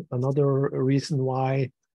another reason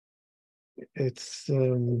why it's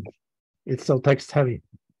it's so text heavy?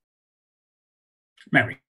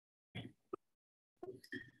 Mary.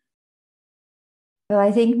 Well,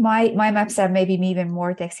 I think my maps are maybe even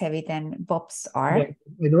more text heavy than Bob's are. Yeah,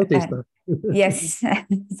 I noticed that. Yes.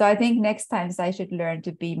 So I think next times I should learn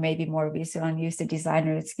to be maybe more visual and use the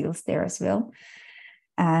designer skills there as well.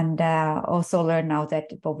 And also learn now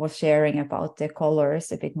that Bob was sharing about the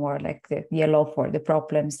colors a bit more, like the yellow for the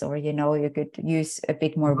problems, or, you know, you could use a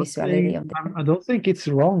bit more visuality on them. I don't think it's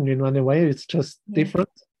wrong in any way. It's just different.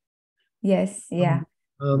 Yes, yeah.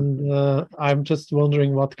 And I'm just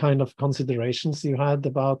wondering what kind of considerations you had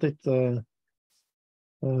about it,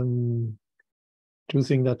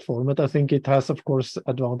 choosing that format. I think it has, of course,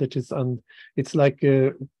 advantages, and it's like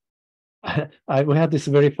we had this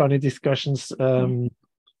very funny discussions.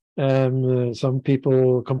 Some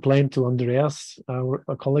people complained to Andreas,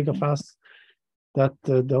 a colleague of us, that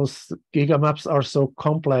those gigamaps are so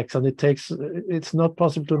complex and it's not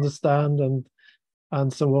possible to understand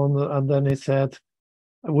and so on. And then he said,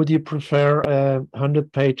 would you prefer a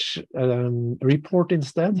 100-page report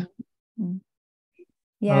instead?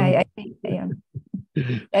 Yeah, I think, yeah.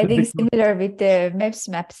 I think similar with the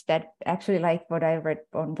maps that actually, like what I read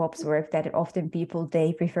on Bob's work, that often people,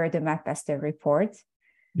 they prefer the map as the report.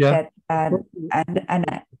 Yeah. The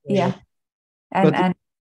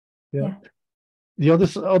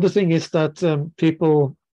other thing is that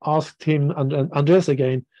people asked him, and Andreas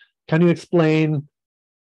again, can you explain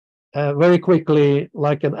very quickly,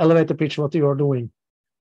 like an elevator pitch, what you are doing?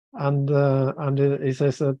 And he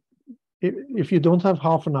says that if you don't have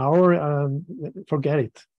half an hour, forget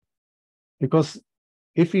it, because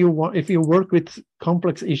if you work with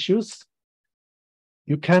complex issues,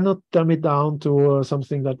 you cannot dumb it down to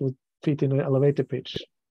something that would fit in an elevator pitch.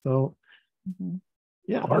 So,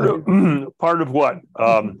 yeah. Part of what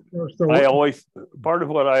I always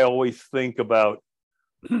think about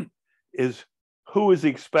is who is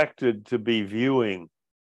expected to be viewing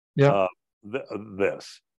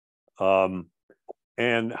this,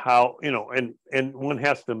 and how, you know, and one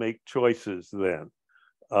has to make choices then,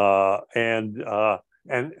 and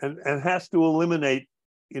has to eliminate,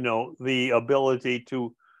 you know, the ability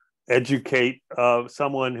to educate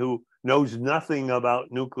someone who knows nothing about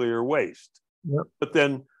nuclear waste. Yep. But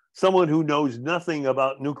then someone who knows nothing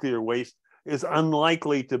about nuclear waste is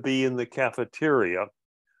unlikely to be in the cafeteria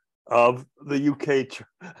of the UK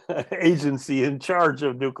agency in charge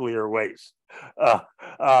of nuclear waste.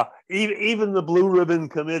 Even the Blue Ribbon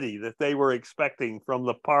Committee that they were expecting from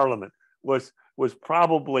the Parliament was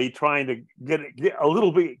probably trying to get a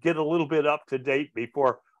little bit up to date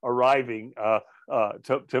before arriving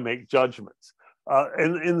to make judgments.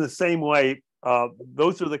 In the same way,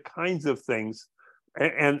 those are the kinds of things,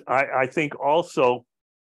 and I think also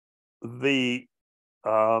the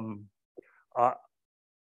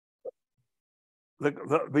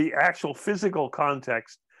actual physical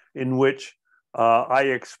context in which I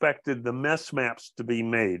expected the mess maps to be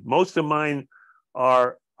made. Most of mine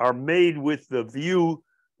are made with the view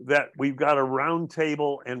that we've got a round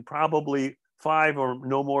table and probably 5 or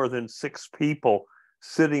no more than 6 people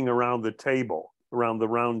sitting around the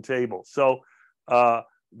round table. So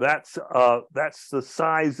that's the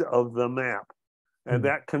size of the map, and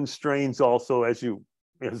that constrains also, as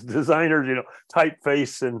designers, you know,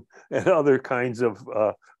 typeface and other kinds of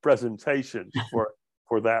presentations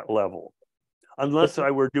for that level. Unless I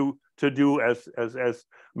were to do as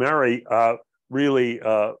Mari really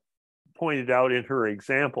pointed out in her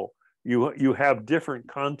example, you have different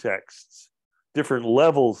contexts, different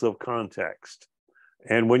levels of context,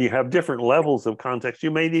 and when you have different levels of context, you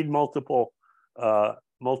may need multiple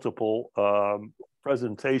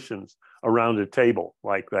presentations around a table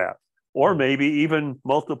like that, or maybe even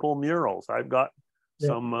multiple murals. I've got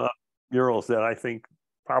some murals that I think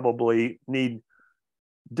probably need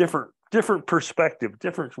different perspective,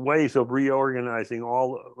 different ways of reorganizing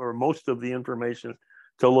all or most of the information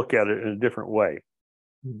to look at it in a different way.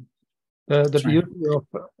 The beauty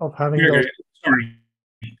of having Birger, those. Sorry.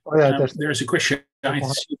 Oh, yeah, there's a question. I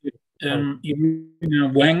see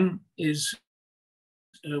that Wang is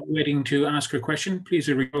waiting to ask her question. Please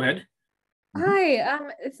go ahead. Hi,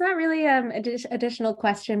 it's not really additional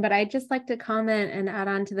question, but I'd just like to comment and add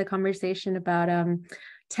on to the conversation about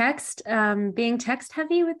text, being text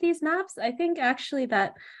heavy with these maps. I think actually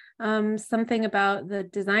that something about the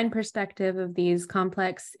design perspective of these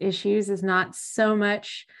complex issues is not so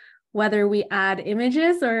much whether we add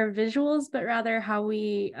images or visuals, but rather how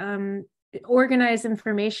we organize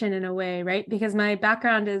information in a way, right? Because my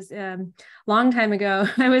background is long time ago,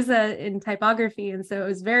 I was in typography. And so it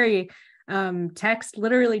was very text,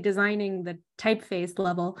 literally designing the typeface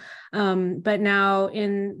level. But now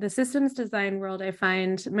in the systems design world, I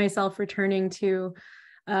find myself returning to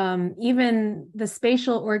even the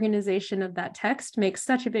spatial organization of that text makes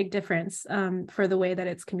such a big difference for the way that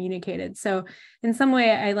it's communicated. So in some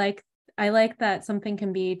way, I like that something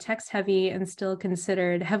can be text heavy and still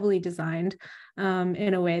considered heavily designed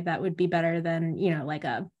in a way that would be better than, like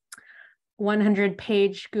a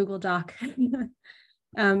 100-page Google Doc.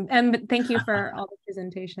 And thank you for all the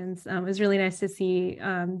presentations. It was really nice to see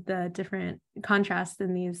the different contrasts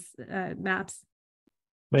in these maps.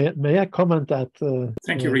 May I comment that?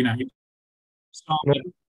 Thank you, Rina.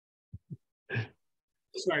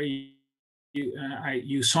 Sorry,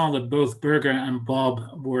 you saw that both Birger and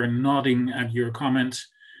Bob were nodding at your comments,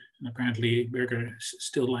 and apparently Birger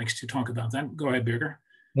still likes to talk about that. Go ahead, Birger.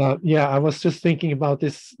 Yeah, I was just thinking about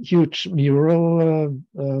this huge mural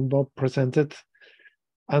Bob presented.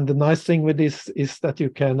 And the nice thing with this is that you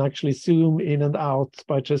can actually zoom in and out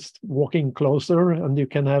by just walking closer, and you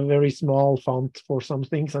can have very small font for some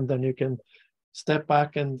things, and then you can step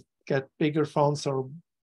back and get bigger fonts, or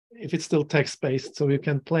if it's still text-based, so you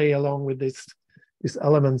can play along with these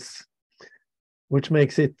elements, which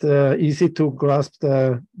makes it easy to grasp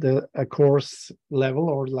a course level,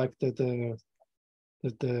 or like the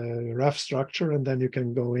rough structure, and then you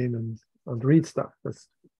can go in and read stuff. That's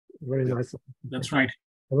very nice. That's right.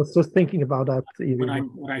 I was just thinking about that.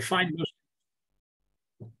 What I find most,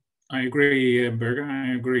 I agree, Birger,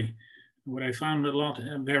 I agree. What I found a lot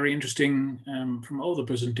very interesting from all the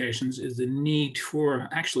presentations is the need for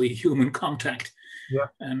actually human contact. Yeah.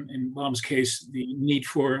 And in Bob's case, the need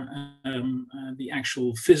for the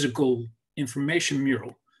actual physical information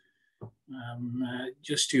mural,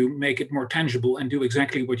 just to make it more tangible and do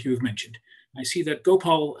exactly what you've mentioned. I see that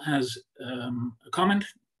Gopal has a comment.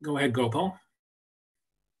 Go ahead, Gopal.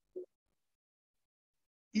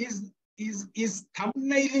 Is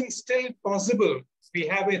thumbnailing still possible? We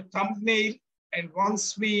have a thumbnail, and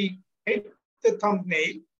once we hit the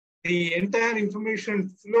thumbnail, the entire information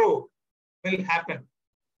flow will happen.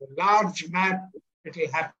 The large map, it will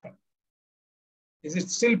happen. Is it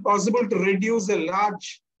still possible to reduce a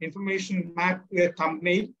large information map to a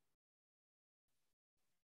thumbnail?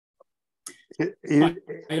 I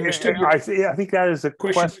understand. I think that is a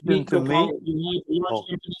question to me.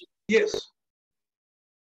 Yes.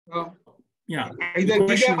 Yeah. Either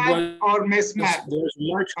gigamap or mesh map. There's a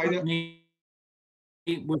large company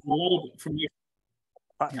with a lot of information.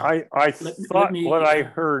 I thought what I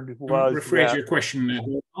heard was rephrase your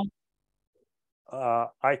question.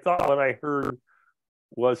 I thought what I heard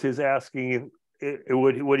was his asking,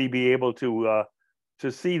 would he be able to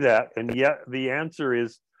see that? And yet the answer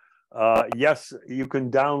is yes. You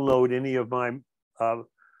can download any of my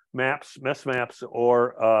maps, mesh maps,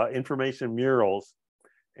 or information murals.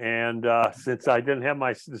 And since I didn't have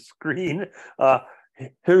my screen,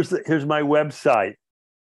 here's my website,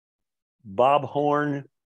 bobhorn.us.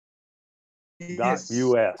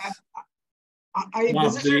 Yes. I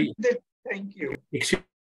visited it. Thank you.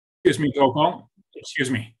 Excuse me, Gopal. Excuse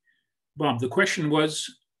me. Bob, the question was,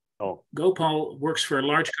 Gopal works for a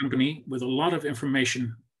large company with a lot of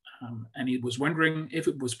information, and he was wondering if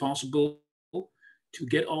it was possible to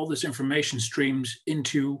get all this information streams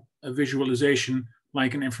into a visualization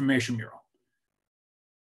like an information mural.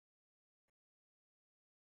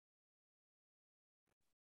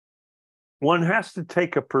 One has to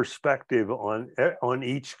take a perspective on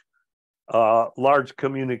each large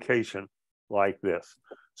communication like this.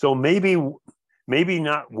 So maybe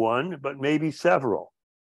not one, but maybe several.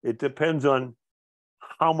 It depends on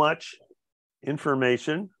how much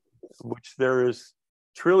information, which there is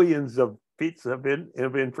trillions of bits of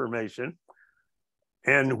information,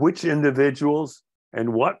 and which individuals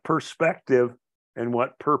and what perspective and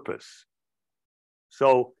what purpose.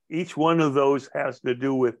 So each one of those has to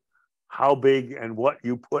do with how big and what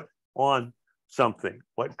you put on something,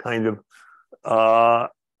 what kind of a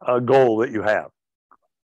goal that you have.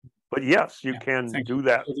 But yes, you can do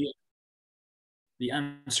that. So the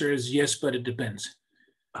answer is yes, but it depends.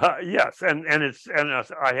 Yes, and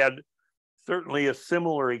I had certainly a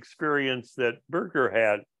similar experience that Birger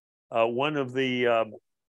had. One of the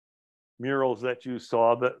murals that you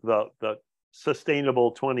saw, the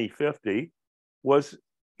Sustainable 2050, was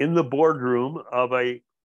in the boardroom of a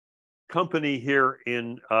company here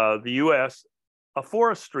in the US, a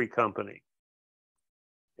forestry company.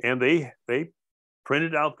 And they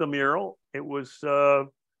printed out the mural. It was 10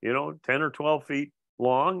 or 12 feet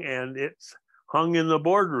long, and it's hung in the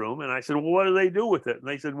boardroom. And I said, well, what do they do with it? And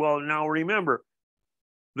they said, well, now remember,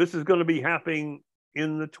 this is going to be happening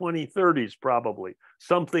in the 2030s, probably,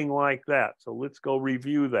 something like that. So let's go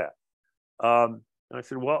review that. And I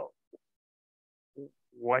said, well,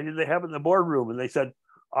 why did they have it in the boardroom? And they said,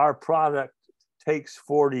 our product takes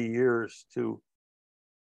 40 years to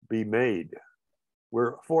be made.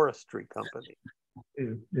 We're a forestry company.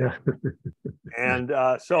 Yeah. And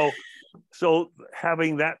so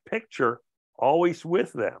having that picture always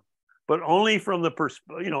with them, but only from the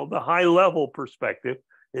the high level perspective.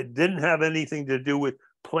 It didn't have anything to do with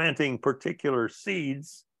planting particular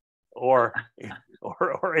seeds or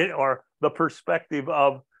the perspective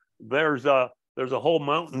of there's a whole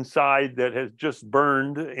mountainside that has just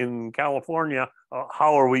burned in California.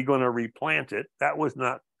 How are we going to replant it? That was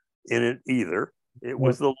not in it either. It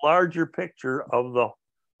was the larger picture of the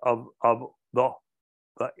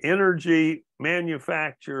energy,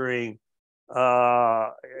 manufacturing,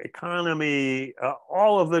 economy,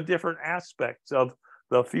 all of the different aspects of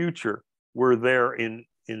the future were there in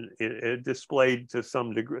displayed to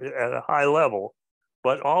some degree at a high level,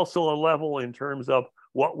 but also a level in terms of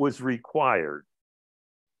what was required.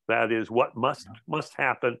 That is what must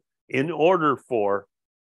happen in order for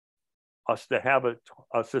us to have a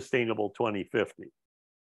sustainable 2050.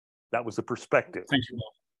 That was the perspective. Thank you.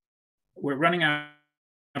 We're running out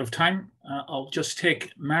of time. I'll just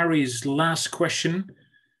take Mari's last question.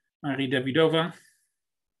 Mari Davidova.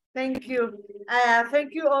 Thank you.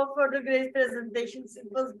 Thank you all for the great presentations. It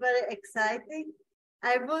was very exciting.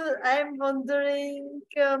 I'm wondering,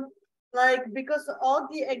 because all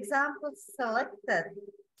the examples selected,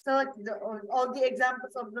 all the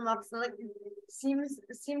examples of the map selected seems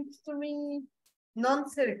to me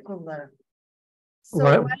non-circular. So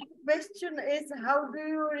my question is, how do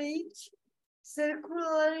you reach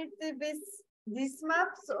circularity with these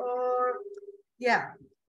maps? Or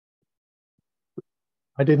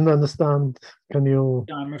I didn't understand. Can you?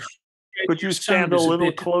 Could you stand a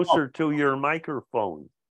little closer to your microphone?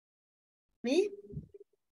 Me?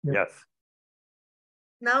 Yes.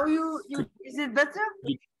 Now is it better?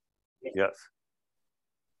 Yes.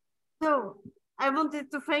 So I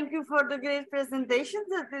wanted to thank you for the great presentation.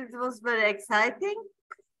 That it was very exciting,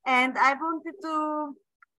 and I wanted to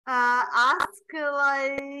ask,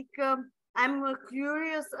 I'm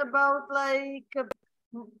curious about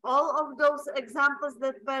all of those examples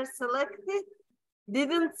that were selected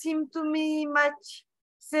didn't seem to me much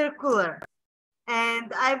circular,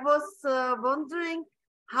 and I was wondering,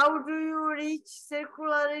 how do you reach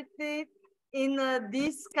circularity in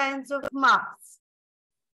these kinds of maps?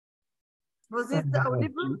 Was it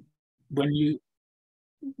audible?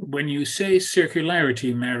 When you say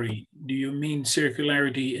circularity, Mari, do you mean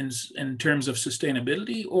circularity in terms of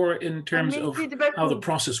sustainability or in terms of how the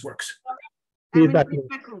process works? Feedback.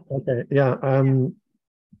 Okay, yeah.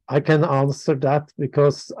 I can answer that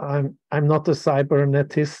because I'm not a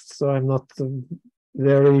cybernetist, so I'm not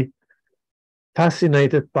very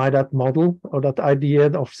fascinated by that model or that idea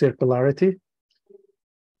of circularity.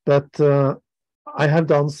 But I have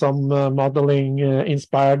done some modeling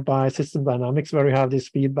inspired by system dynamics, where we have these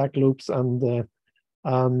feedback loops and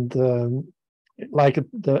like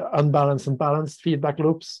the unbalanced and balanced feedback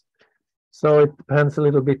loops. So it depends a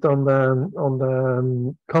little bit on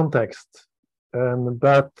the context,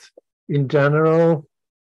 but in general,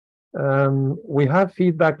 we have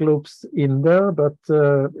feedback loops in there, but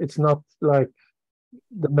it's not like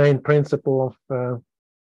the main principle of.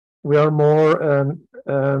 We are more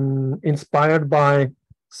inspired by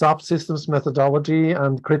subsystems methodology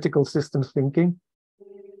and critical systems thinking,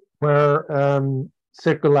 where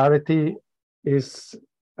circularity is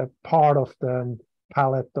a part of the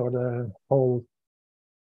palette or the whole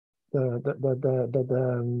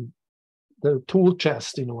the tool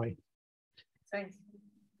chest in a way. Thanks.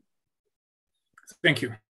 Thank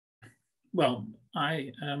you. Well,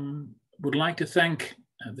 I would like to thank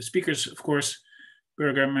the speakers, of course,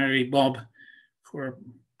 Birger, Mari, Bob, for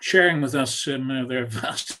sharing with us their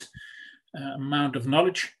vast amount of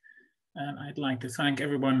knowledge. And I'd like to thank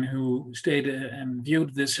everyone who stayed and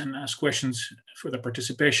viewed this and asked questions for their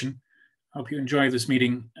participation. I hope you enjoy this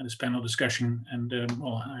meeting and this panel discussion. And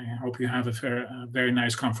well, I hope you have a very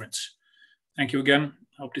nice conference. Thank you again.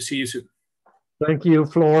 Hope to see you soon. Thank you,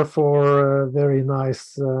 Floor, for a very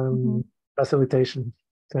nice facilitation.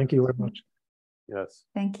 Thank you very much. Yes.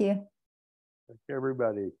 Thank you. Thank you,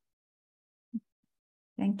 everybody.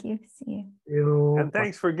 Thank you. See you. And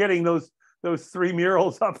thanks for getting those 3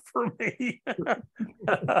 murals up for me.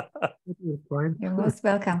 Fine. You're most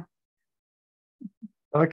welcome.